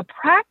for a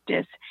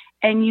practice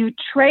and you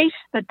trace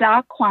the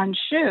Da Kuan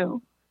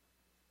Shu,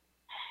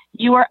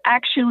 you are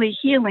actually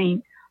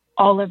healing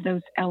all of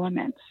those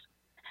elements.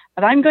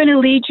 But I'm going to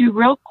lead you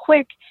real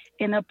quick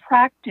in a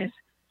practice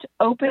to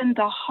open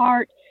the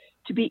heart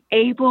to be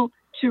able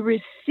to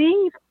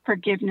receive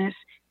forgiveness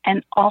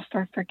and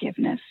offer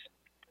forgiveness.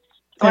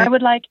 So I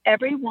would like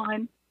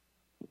everyone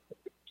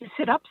to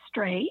sit up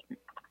straight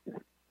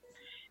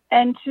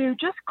and to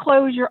just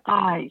close your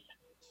eyes.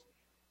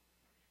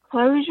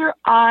 Close your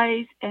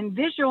eyes and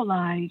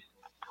visualize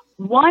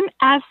one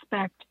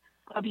aspect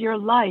of your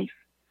life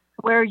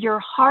where your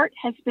heart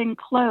has been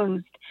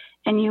closed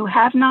and you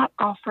have not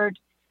offered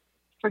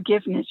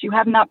forgiveness. You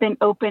have not been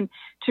open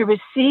to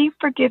receive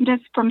forgiveness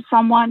from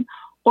someone,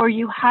 or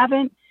you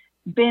haven't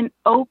been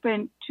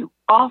open to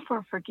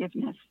offer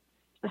forgiveness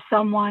to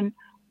someone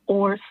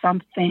or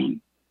something.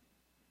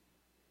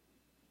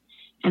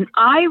 And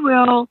I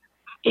will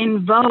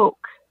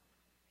invoke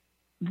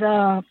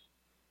the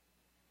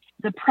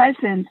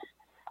presence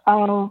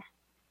of,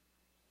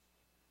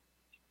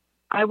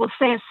 I will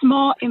say a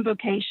small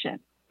invocation,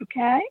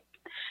 okay?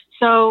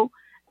 So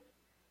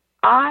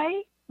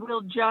I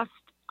will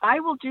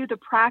do the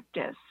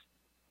practice,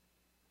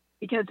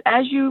 because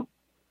as you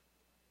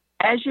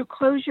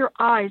close your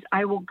eyes,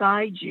 I will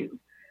guide you.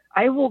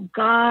 I will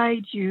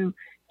guide you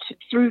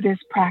through this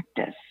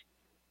practice.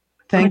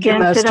 Thank you,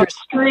 Master.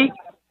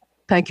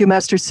 Thank you,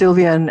 Master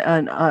Sylvia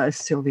and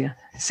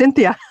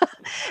Cynthia.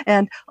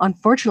 And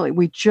unfortunately,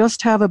 we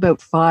just have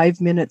about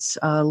 5 minutes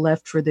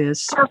left for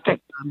this.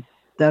 Perfect.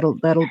 That'll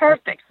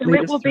perfect. So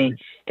it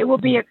will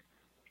be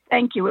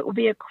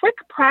a quick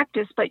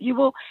practice, but you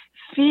will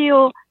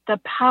feel the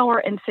power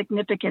and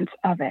significance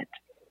of it.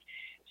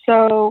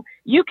 So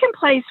you can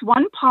place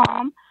one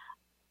palm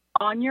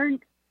on your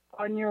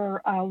on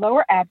your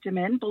lower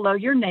abdomen, below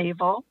your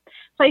navel.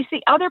 Place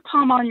the other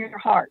palm on your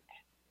heart.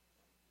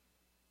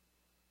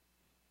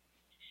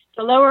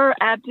 The lower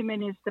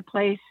abdomen is the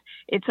place,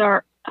 it's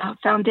our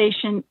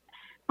foundation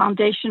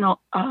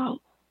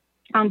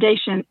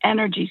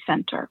energy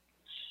center.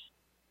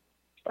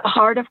 The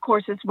heart, of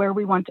course, is where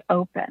we want to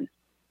open.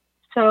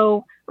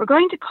 So we're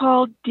going to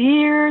call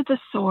Dear the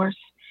Source,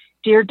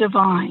 Dear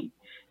Divine.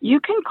 You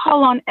can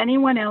call on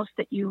anyone else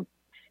that you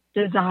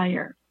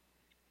desire.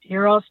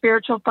 Dear all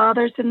spiritual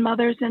fathers and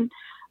mothers in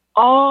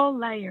all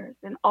layers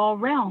and all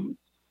realms.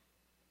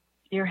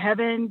 Dear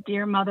Heaven,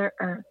 dear Mother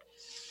Earth.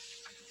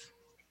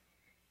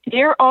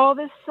 Dear all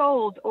the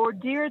souls, or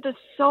dear the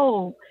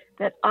soul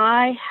that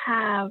I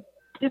have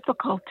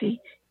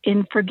difficulty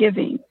in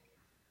forgiving.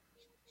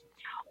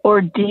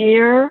 Or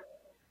dear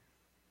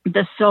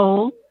the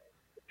soul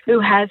who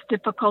has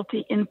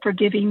difficulty in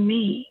forgiving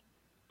me.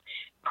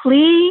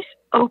 Please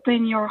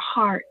open your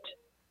heart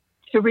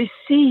to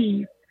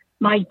receive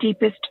my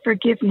deepest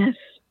forgiveness.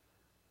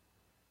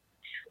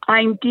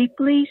 I'm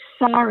deeply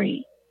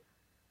sorry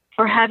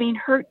for having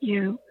hurt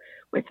you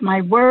with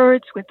my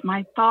words, with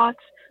my thoughts,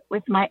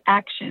 with my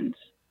actions.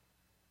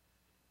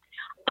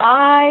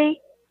 I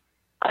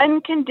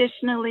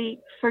unconditionally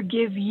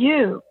forgive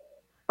you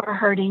for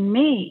hurting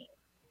me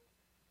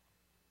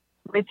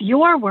with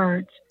your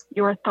words,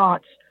 your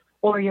thoughts,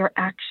 or your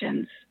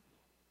actions.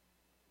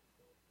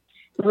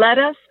 Let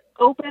us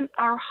open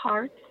our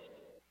hearts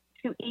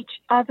to each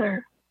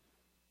other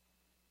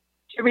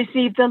to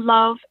receive the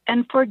love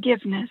and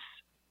forgiveness.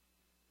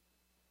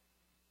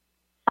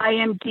 I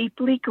am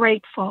deeply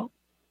grateful.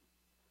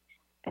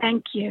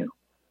 Thank you.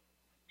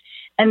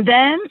 And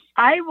then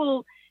I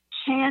will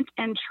chant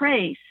and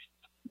trace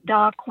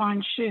Da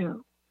Kuan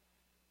Shu.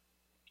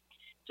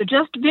 So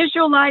just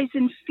visualize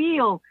and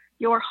feel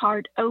your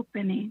heart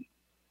opening.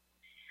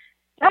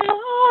 Da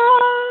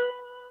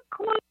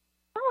Kuan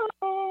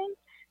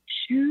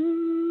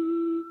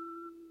Shu.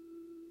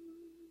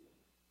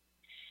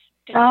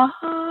 Da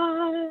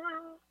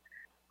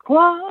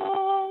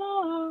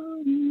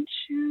Kuan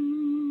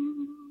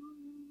Shu.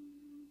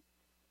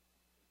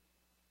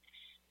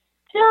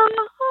 Da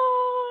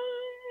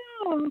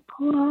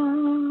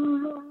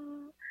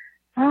Kuan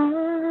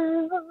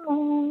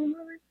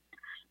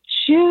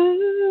Shu.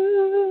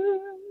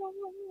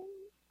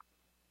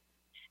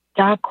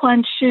 Da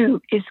Kuan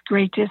Shu is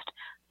greatest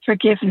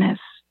forgiveness.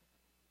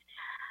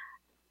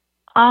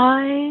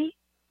 I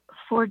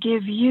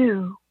forgive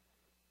you.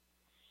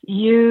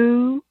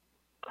 You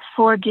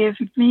forgive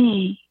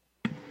me.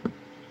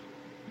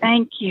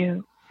 Thank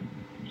you.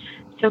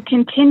 So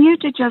continue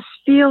to just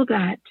feel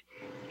that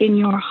in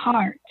your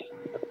heart.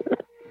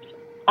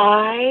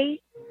 I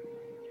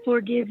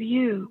forgive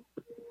you.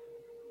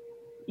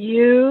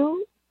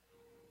 You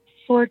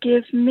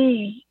forgive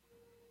me.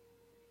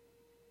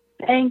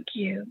 Thank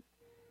you.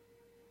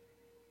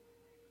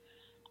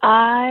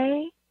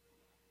 I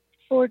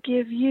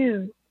forgive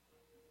you.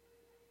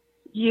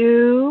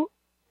 You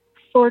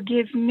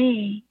forgive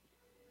me.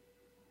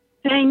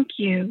 Thank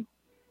you.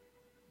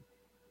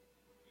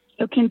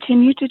 So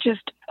continue to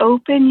just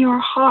open your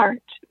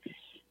heart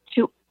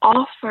to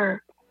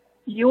offer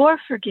your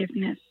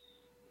forgiveness,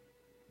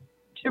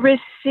 to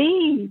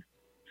receive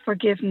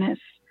forgiveness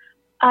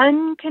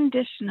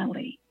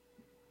unconditionally.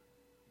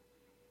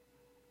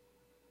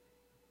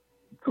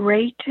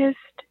 Greatest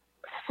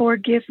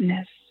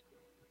forgiveness.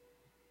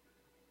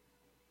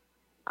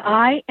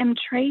 I am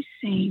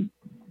tracing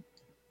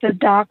the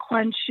Da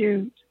Kuan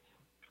Shu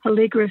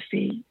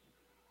calligraphy.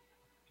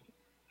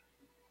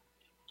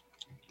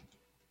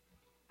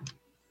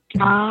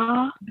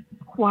 Da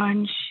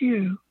Kuan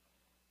Shu,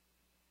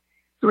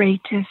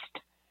 greatest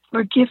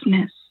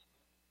forgiveness.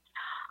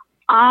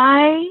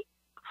 I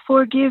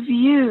forgive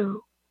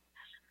you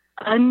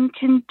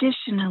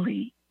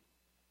unconditionally.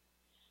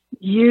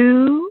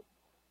 You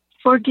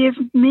forgive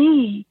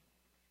me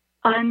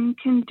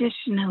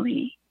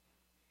unconditionally.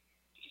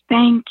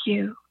 Thank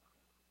you.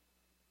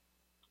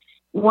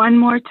 One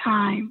more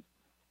time.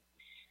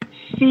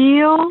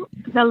 Feel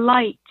the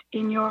light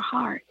in your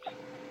heart.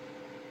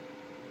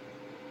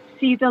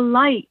 See the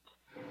light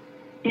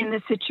in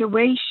the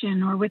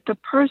situation or with the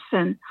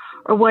person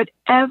or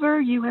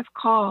whatever you have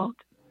called.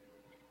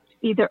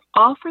 Either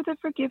offer the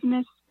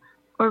forgiveness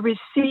or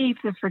receive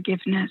the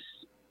forgiveness.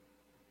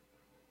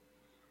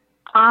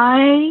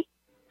 I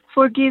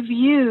forgive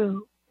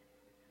you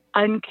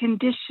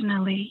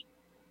unconditionally.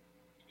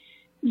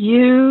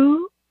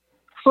 You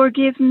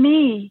forgive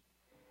me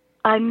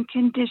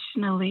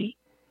unconditionally.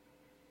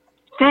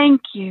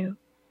 Thank you.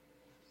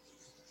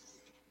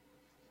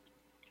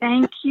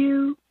 Thank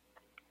you.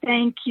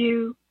 Thank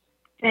you.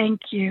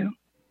 Thank you.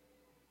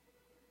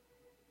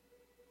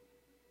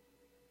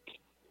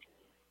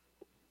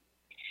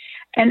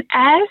 And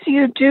as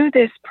you do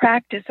this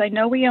practice, I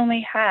know we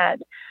only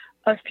had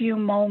a few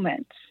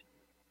moments.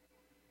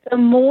 The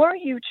more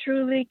you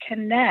truly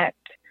connect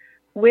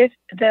with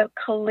the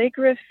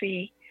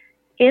calligraphy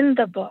in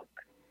the book,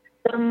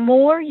 the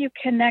more you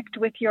connect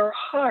with your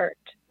heart,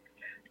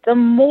 the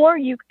more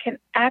you can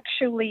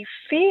actually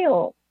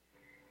feel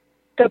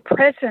the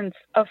presence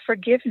of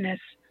forgiveness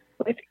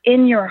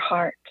within your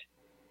heart.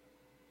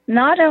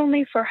 Not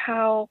only for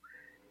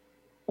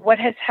what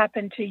has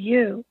happened to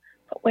you,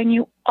 but when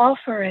you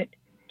offer it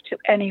to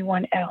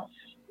anyone else.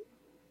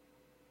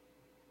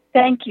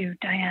 Thank you,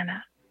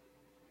 Diana.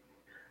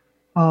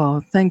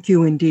 Oh, thank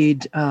you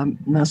indeed,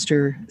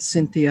 Master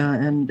Cynthia.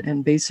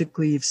 And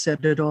basically, you've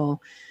said it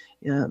all.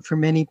 For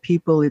many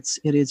people, it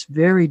is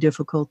very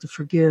difficult to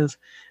forgive.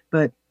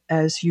 But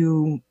as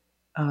you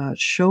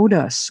showed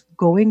us,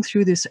 going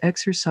through this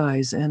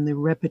exercise and the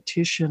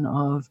repetition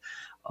of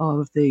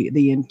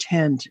the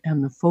intent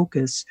and the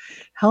focus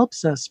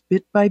helps us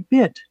bit by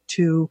bit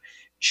to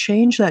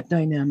change that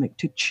dynamic,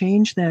 to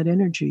change that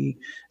energy,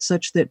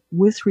 such that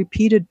with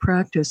repeated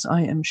practice,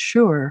 I am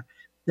sure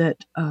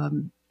that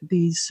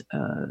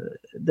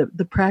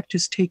the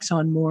practice takes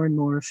on more and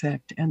more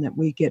effect, and that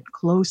we get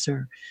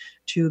closer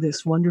to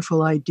this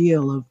wonderful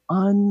ideal of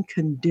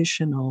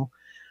unconditional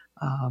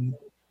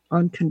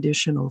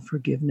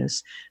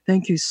forgiveness.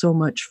 Thank you so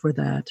much for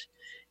that.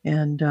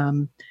 And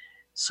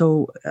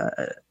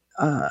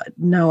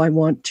now I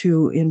want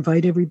to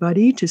invite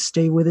everybody to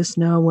stay with us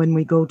now when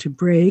we go to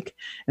break.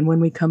 And when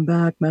we come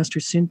back, Master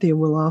Cynthia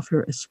will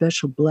offer a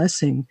special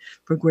blessing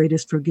for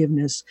greatest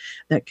forgiveness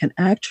that can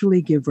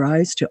actually give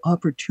rise to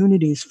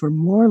opportunities for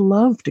more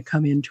love to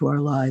come into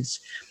our lives,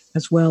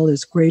 as well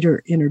as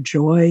greater inner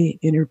joy,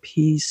 inner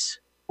peace,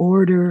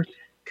 order,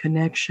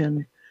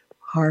 connection,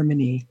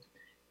 harmony,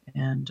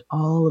 and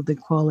all of the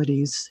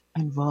qualities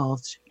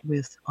involved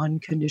with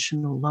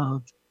unconditional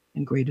love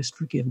and greatest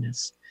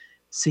forgiveness.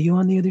 See you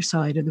on the other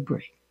side of the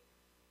break.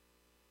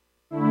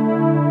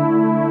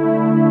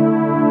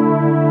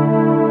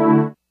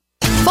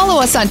 Follow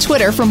us on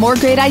Twitter for more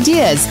great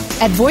ideas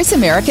at Voice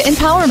America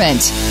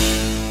Empowerment.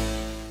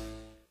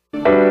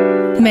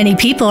 Many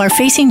people are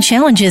facing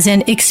challenges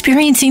and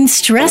experiencing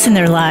stress in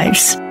their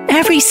lives.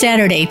 Every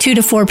Saturday, 2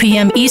 to 4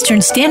 p.m.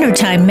 Eastern Standard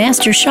Time,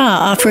 Master Sha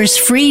offers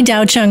free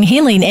Tao Chang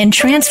healing and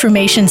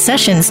transformation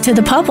sessions to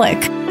the public.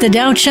 The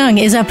Tao Chang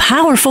is a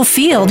powerful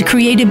field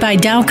created by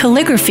Tao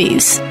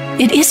calligraphies.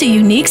 It is a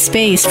unique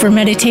space for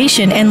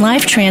meditation and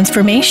life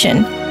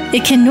transformation.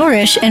 It can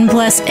nourish and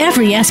bless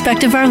every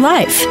aspect of our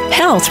life: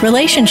 health,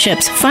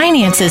 relationships,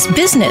 finances,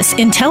 business,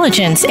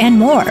 intelligence, and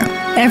more.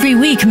 Every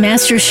week,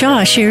 Master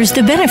Sha shares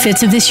the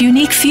benefits of this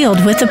unique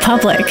field with the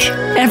public.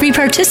 Every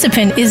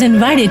participant is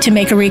invited to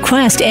make a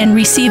request and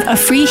receive a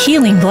free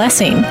healing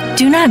blessing.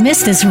 Do not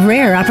miss this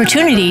rare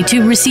opportunity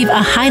to receive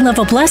a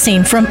high-level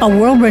blessing from a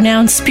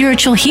world-renowned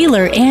spiritual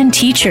healer and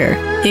teacher.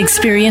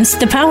 Experience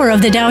the power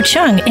of the Tao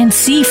Chang and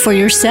see for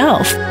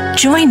yourself.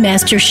 Join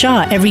Master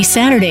Sha every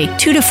Saturday,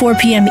 2 to 4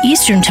 p.m.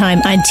 Eastern Time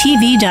on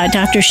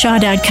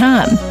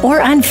tv.drsha.com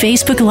or on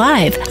Facebook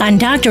Live on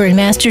Dr. and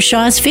Master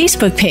Sha's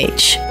Facebook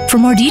page. For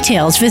more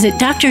details, visit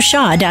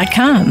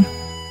drsha.com.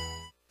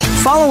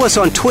 Follow us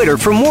on Twitter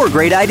for more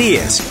great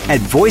ideas at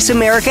Voice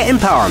America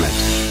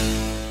Empowerment.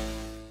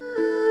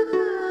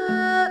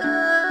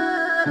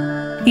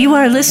 You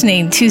are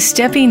listening to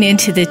Stepping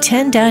into the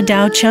 10 Da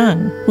Tao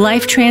Chang,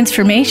 Life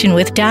Transformation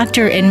with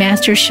Dr. and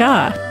Master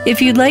Sha.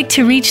 If you'd like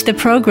to reach the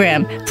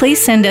program,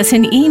 please send us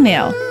an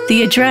email.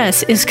 The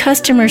address is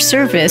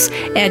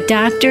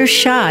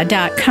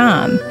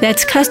customerservice@drsha.com.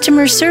 That's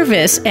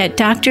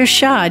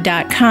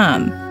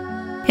customerservice@drsha.com.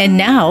 And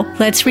now,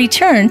 let's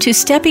return to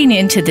Stepping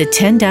into the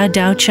 10 Da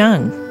Tao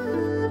Chang.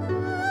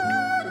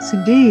 Yes,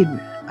 indeed.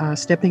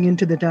 Stepping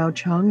into the Tao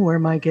Chang, where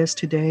my guest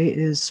today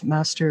is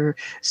Master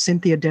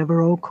Cynthia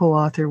Devereaux,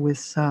 co-author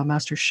with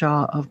Master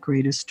Sha of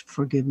Greatest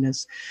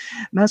Forgiveness.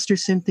 Master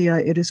Cynthia,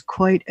 it is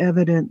quite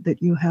evident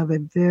that you have a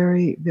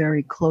very,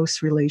 very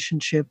close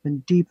relationship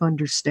and deep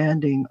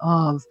understanding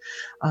of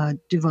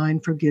divine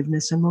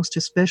forgiveness, and most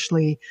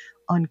especially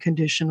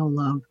unconditional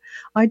love.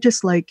 I'd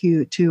just like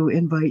to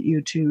invite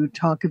you to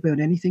talk about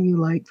anything you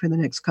like for the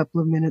next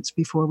couple of minutes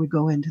before we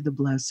go into the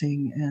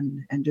blessing,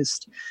 and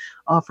just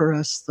offer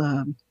us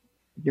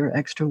your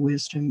extra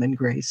wisdom and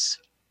grace.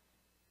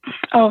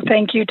 Oh,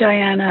 thank you,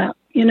 Diana.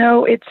 You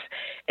know, it's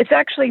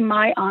actually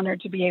my honor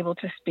to be able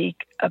to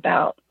speak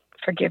about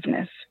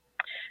forgiveness,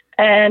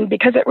 and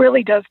because it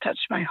really does touch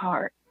my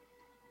heart.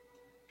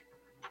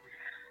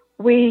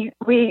 We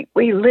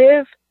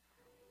live,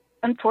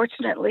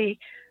 unfortunately,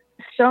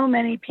 so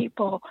many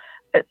people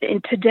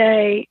in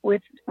today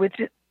with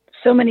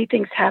so many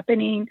things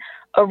happening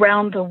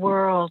around the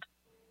world.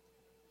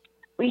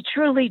 We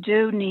truly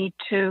do need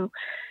to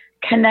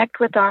connect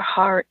with our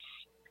hearts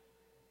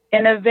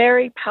in a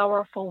very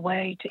powerful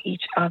way to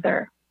each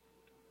other,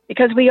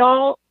 because we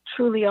all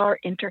truly are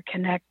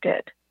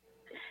interconnected.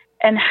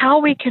 And how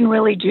we can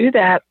really do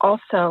that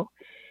also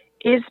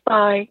is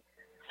by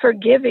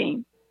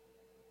forgiving,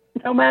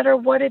 no matter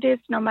what it is,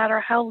 no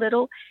matter how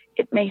little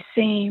it may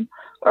seem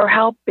or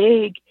how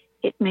big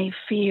it may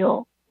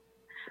feel.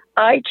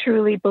 I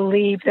truly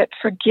believe that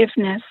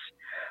forgiveness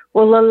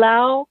will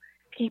allow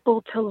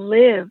people to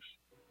live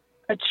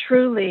a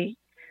truly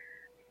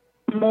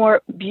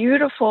more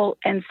beautiful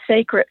and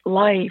sacred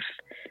life,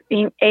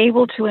 being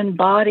able to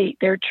embody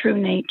their true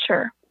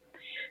nature.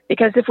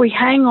 Because if we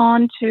hang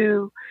on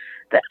to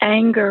the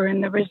anger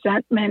and the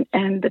resentment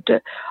and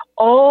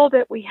all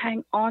that we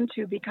hang on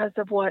to because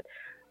of what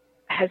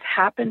has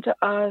happened to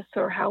us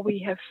or how we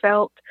have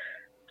felt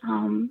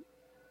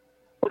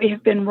we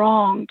have been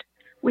wronged,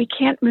 we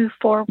can't move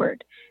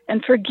forward.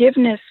 And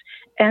forgiveness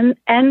and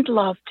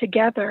love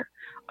together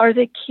are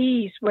the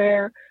keys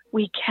where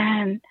we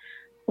can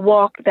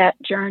walk that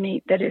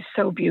journey that is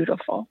so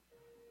beautiful.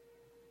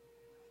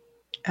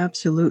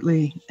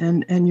 Absolutely.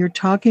 And you're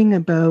talking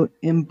about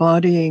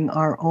embodying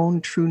our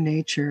own true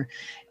nature.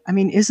 I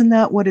mean, isn't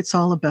that what it's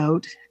all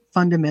about?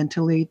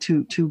 Fundamentally,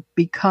 to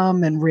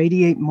become and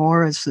radiate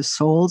more as the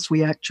souls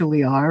we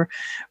actually are,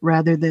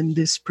 rather than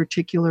this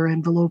particular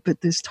envelope at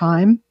this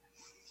time?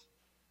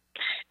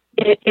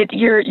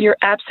 You're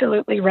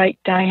absolutely right,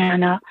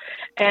 Diana.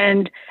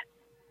 And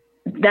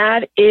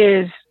that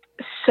is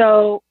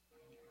so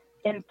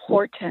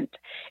important,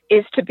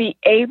 is to be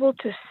able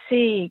to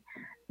see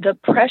the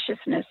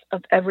preciousness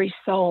of every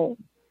soul,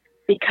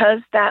 because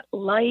that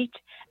light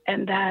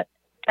and that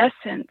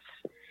essence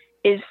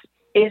is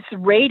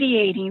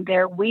radiating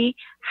there. We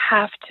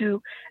have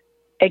to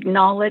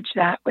acknowledge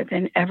that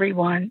within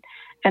everyone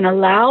and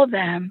allow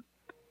them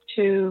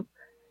to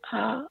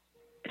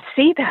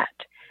see that.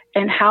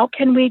 And how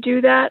can we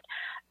do that?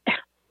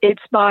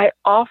 It's by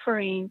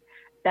offering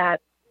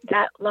that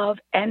love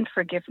and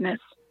forgiveness.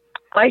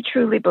 I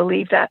truly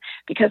believe that,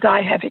 because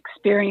I have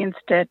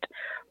experienced it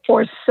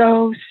for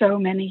so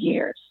many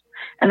years.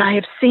 And I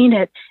have seen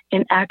it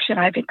in action.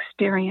 I've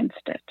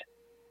experienced it.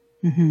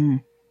 Mm-hmm.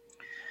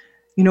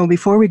 You know,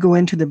 before we go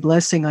into the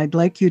blessing, I'd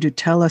like you to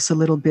tell us a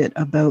little bit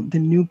about the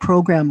new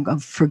program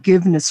of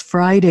Forgiveness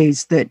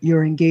Fridays that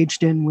you're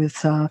engaged in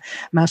with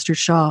Master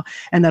Sha,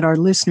 and that our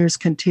listeners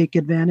can take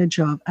advantage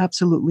of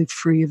absolutely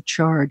free of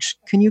charge.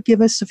 Can you give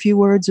us a few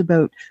words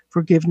about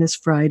Forgiveness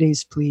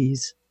Fridays,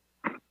 please?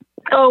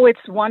 Oh,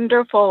 it's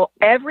wonderful.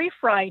 Every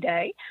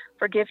Friday,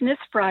 Forgiveness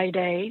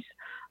Fridays,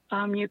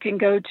 you can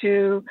go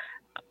to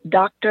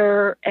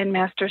Dr. and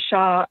Master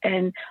Sha,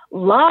 and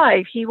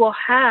live he will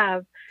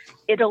have,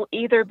 it'll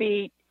either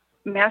be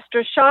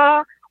Master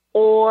Sha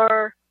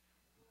or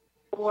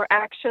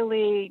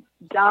actually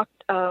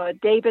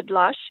David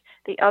Lush,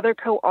 the other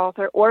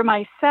co-author, or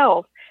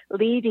myself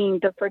leading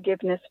the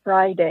Forgiveness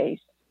Fridays.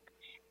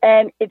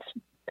 And it's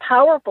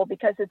powerful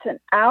because it's an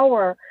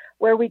hour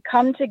where we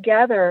come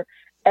together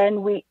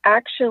and we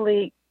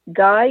actually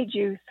guide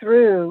you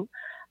through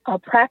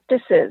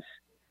practices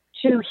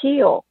to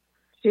heal,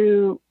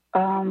 to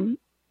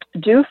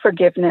do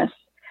forgiveness,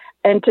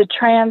 and to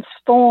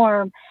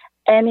transform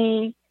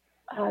any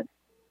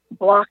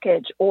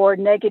blockage or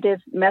negative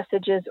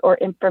messages or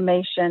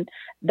information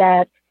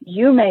that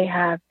you may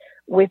have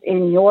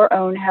within your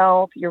own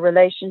health, your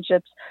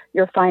relationships,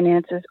 your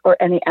finances, or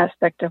any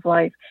aspect of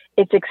life.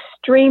 It's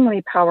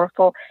extremely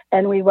powerful,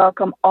 and we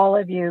welcome all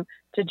of you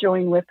to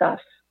join with us.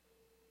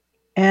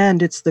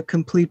 And it's the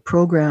complete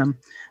program.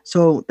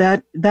 So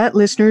that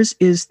listeners,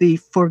 is the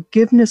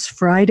Forgiveness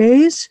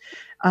Fridays,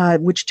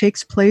 which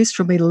takes place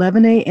from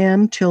 11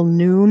 a.m. till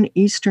noon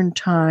Eastern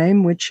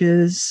Time, which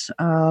is,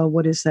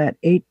 what is that,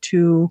 8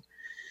 to,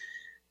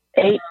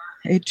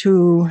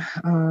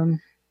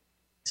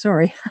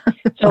 sorry.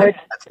 So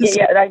it's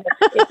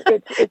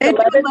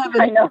 11,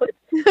 I know.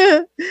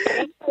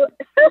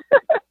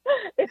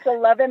 It's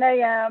 11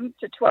 a.m.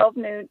 to 12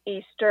 noon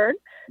Eastern.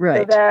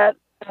 Right. So that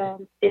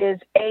is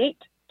 8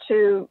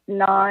 to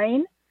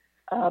 9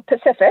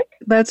 Pacific.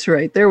 That's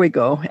right. There we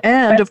go.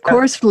 And of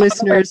course,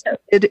 listeners,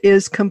 it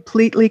is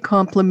completely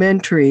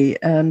complimentary.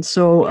 And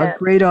so a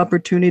great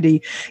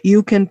opportunity.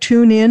 You can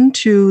tune in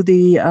to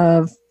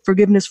the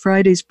Forgiveness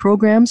Fridays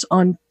programs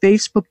on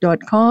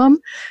Facebook.com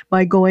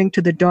by going to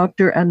the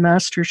Dr. and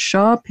Master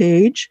Sha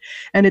page.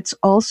 And it's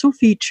also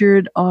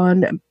featured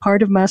on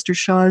part of Master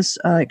Sha's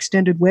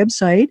extended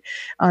website.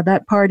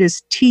 That part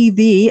is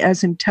TV,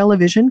 as in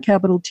television,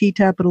 capital T,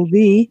 capital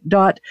V,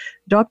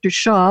 Dr.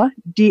 Sha,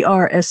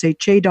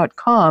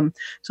 DRSHA.com.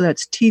 So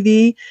that's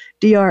TV,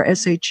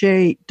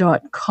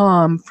 DRSHA.com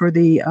for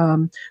the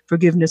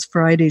Forgiveness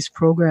Fridays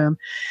program.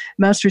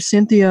 Master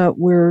Cynthia,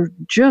 we're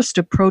just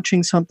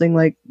approaching something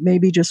like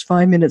maybe just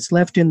 5 minutes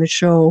left in the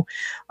show.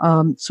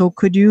 So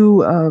could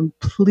you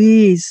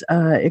please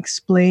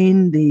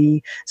explain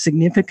the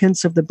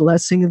significance of the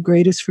blessing of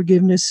greatest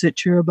forgiveness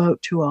that you're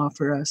about to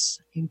offer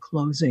us in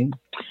closing?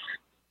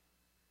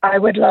 I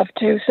would love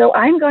to. So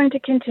I'm going to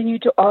continue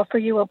to offer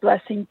you a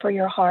blessing for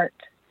your heart,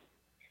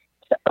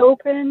 to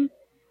open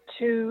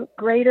to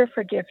greater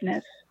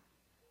forgiveness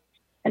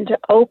and to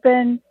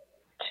open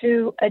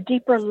to a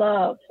deeper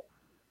love,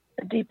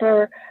 a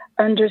deeper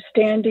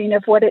understanding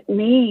of what it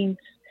means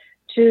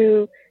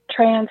to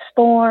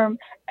transform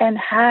and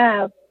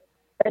have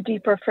a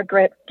deeper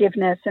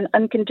forgiveness and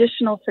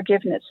unconditional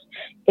forgiveness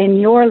in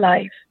your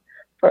life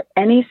for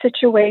any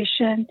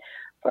situation,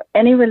 for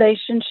any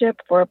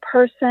relationship, for a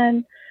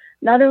person,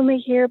 not only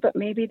here, but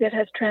maybe that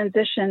has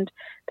transitioned,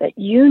 that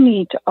you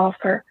need to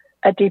offer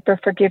a deeper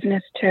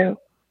forgiveness to.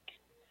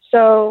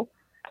 So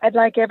I'd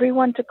like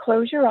everyone to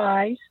close your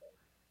eyes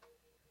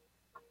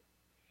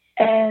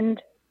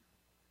and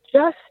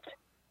just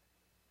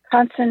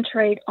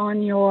concentrate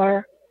on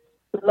your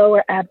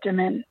lower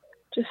abdomen.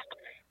 Just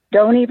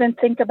don't even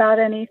think about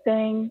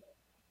anything.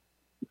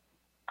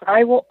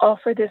 I will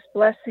offer this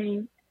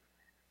blessing.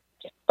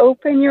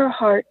 Open your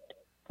heart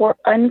for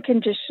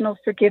unconditional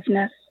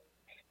forgiveness,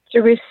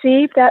 to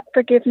receive that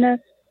forgiveness,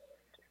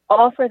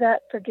 offer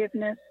that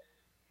forgiveness,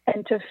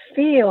 and to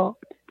feel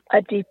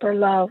a deeper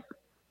love.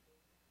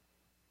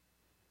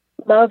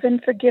 Love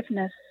and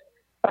forgiveness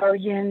are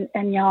yin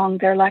and yang.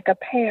 They're like a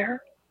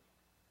pair.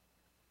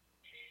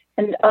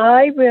 And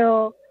I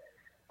will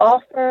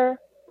offer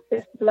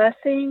this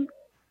blessing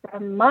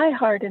from my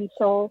heart and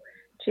soul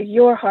to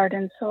your heart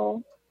and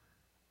soul.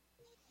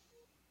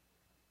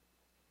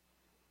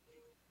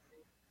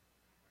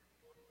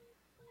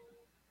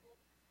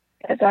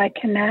 As I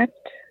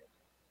connect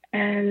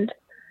and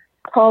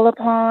call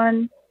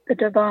upon the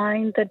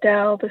divine, the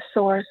Tao, the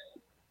source,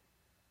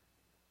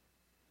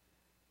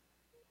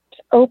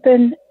 to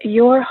open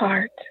your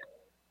heart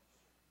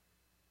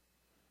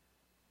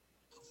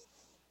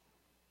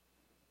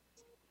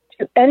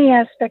to any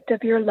aspect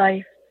of your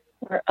life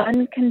where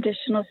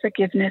unconditional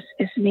forgiveness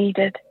is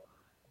needed,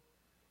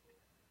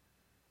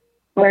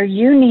 where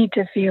you need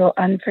to feel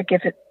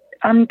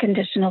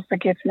unconditional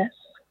forgiveness.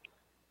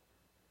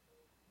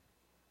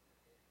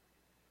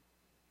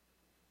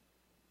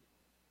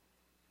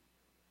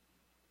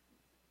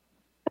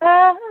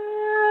 I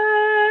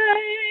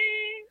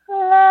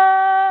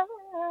love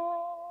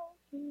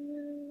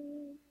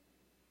you.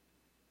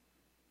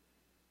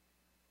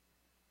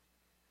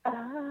 I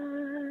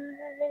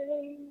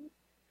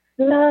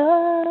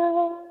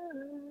love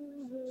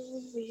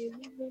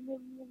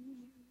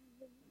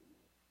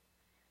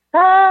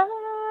you.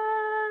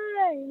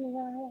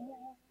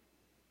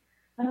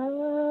 I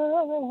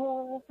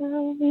love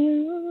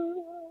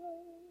you.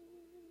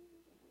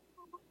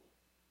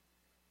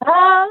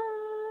 I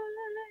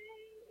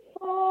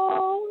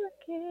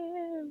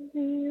forgive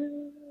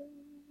you.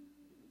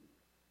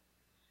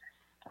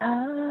 I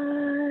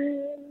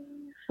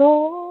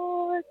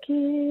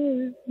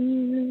forgive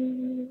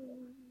you.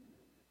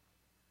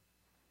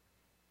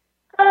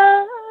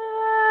 I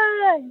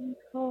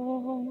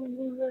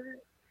forgive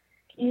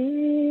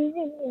you.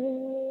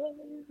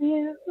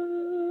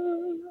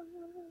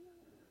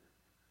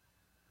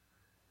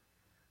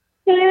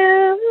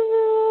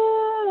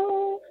 You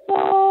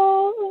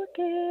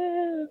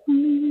forgive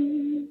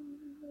me.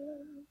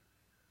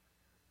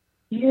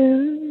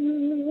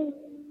 You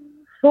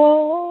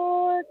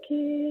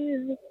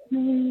forgive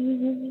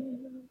me.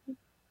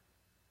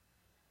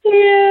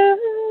 You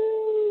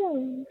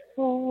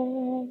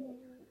forgive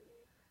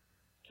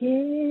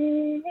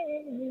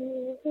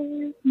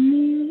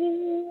me.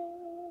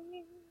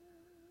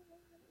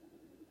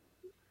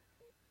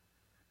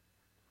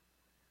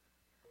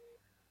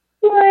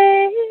 We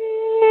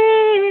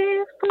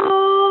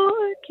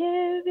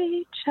forgive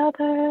each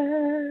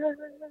other.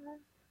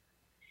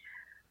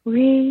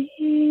 We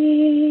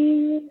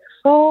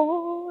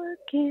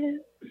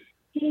forgive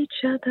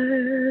each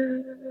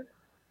other.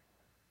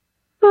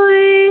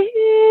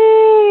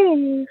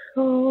 We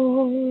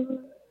forgive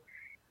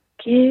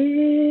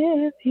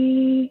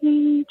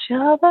each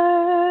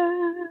other.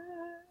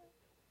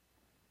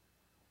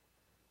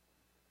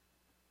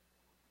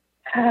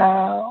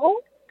 How?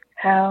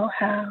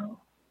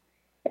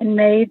 And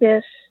may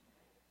this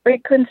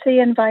frequency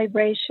and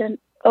vibration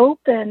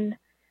open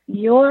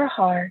your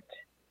heart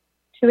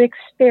to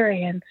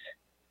experience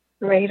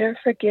greater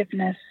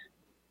forgiveness,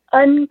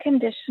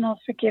 unconditional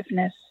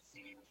forgiveness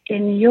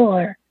in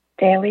your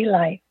daily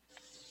life.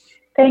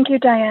 Thank you,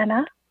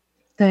 Diana.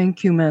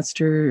 Thank you,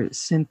 Master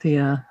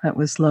Cynthia. That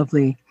was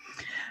lovely.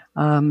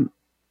 Well,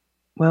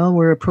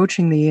 we're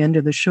approaching the end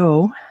of the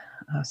show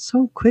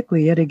so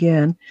quickly yet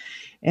again.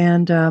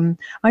 And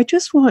I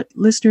just want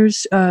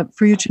listeners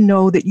for you to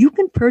know that you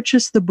can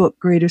purchase the book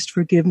Greatest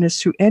Forgiveness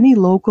through any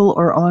local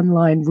or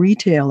online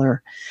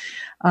retailer.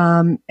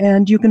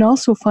 And you can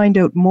also find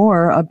out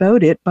more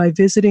about it by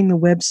visiting the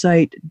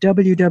website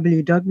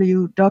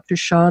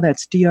www.drsha,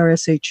 that's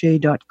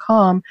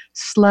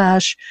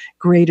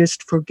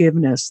drsha.com/greatest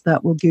forgiveness.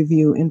 That will give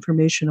you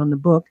information on the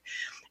book.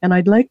 And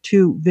I'd like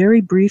to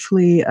very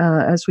briefly,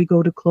 as we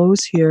go to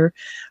close here,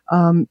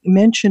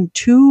 mention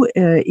two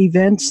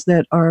events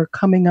that are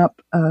coming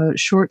up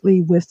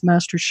shortly with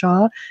Master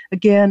Sha.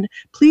 Again,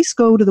 please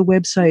go to the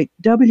website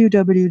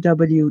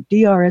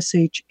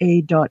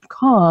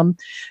www.drsha.com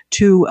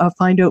to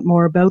find out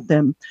more about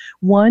them.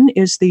 One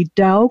is the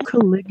Tao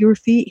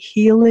Calligraphy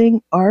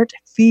Healing Art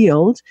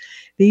Field.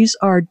 These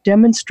are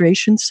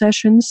demonstration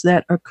sessions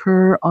that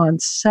occur on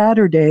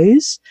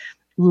Saturdays,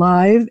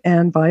 live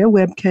and via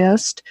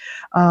webcast.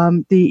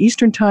 The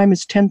Eastern time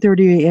is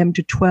 10:30 a.m.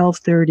 to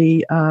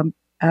 12:30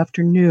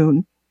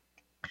 afternoon.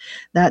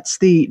 That's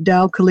the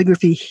Tao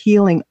Calligraphy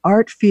Healing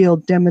Art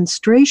Field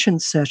demonstration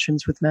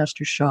sessions with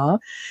Master Sha.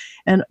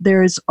 And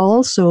there is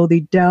also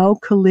the Tao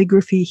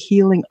Calligraphy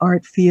Healing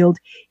Art Field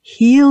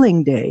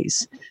Healing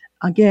Days.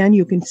 Again,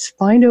 you can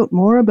find out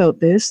more about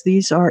this.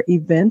 These are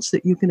events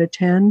that you can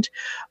attend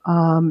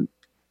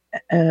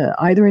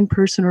either in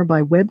person or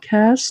by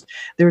webcast.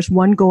 There's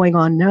one going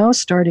on now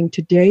starting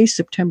today,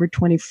 September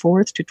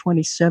 24th to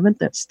 27th.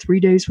 That's 3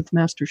 days with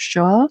Master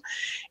Sha.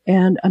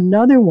 And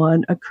another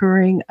one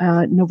occurring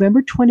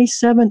November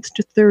 27th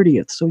to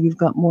 30th. So you've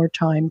got more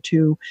time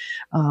to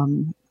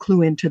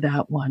clue into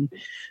that one.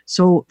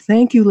 So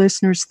thank you,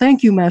 listeners.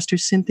 Thank you, Master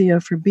Cynthia,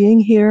 for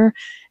being here,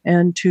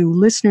 and to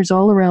listeners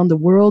all around the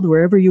world,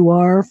 wherever you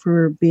are,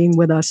 for being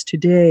with us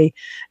today.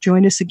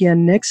 Join us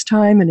again next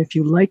time. And if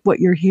you like what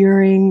you're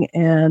hearing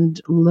and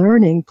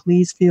learning,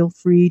 please feel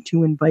free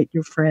to invite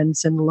your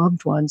friends and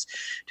loved ones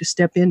to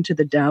step into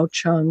the Tao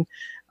Chang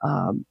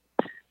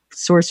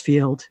source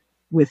field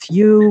with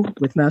you,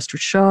 with Master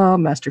Sha,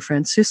 Master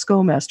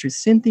Francisco, Master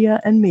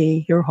Cynthia, and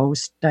me, your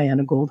host,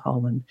 Diana Gold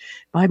Holland.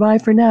 Bye-bye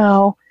for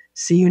now.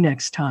 See you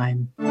next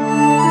time.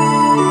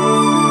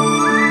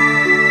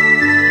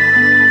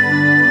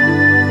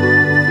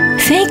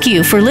 Thank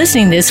you for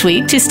listening this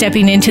week to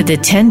Stepping into the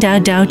 10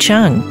 Tao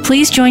Chang.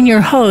 Please join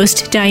your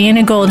host,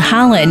 Diana Gold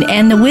Holland,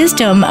 and the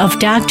wisdom of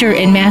Dr.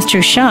 and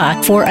Master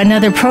Sha for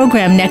another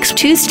program next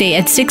Tuesday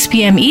at 6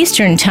 p.m.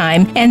 Eastern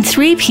Time and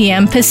 3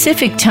 p.m.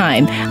 Pacific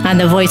Time on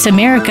the Voice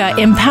America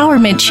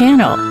Empowerment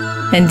Channel.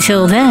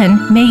 Until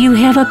then, may you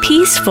have a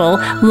peaceful,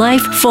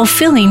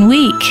 life-fulfilling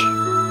week.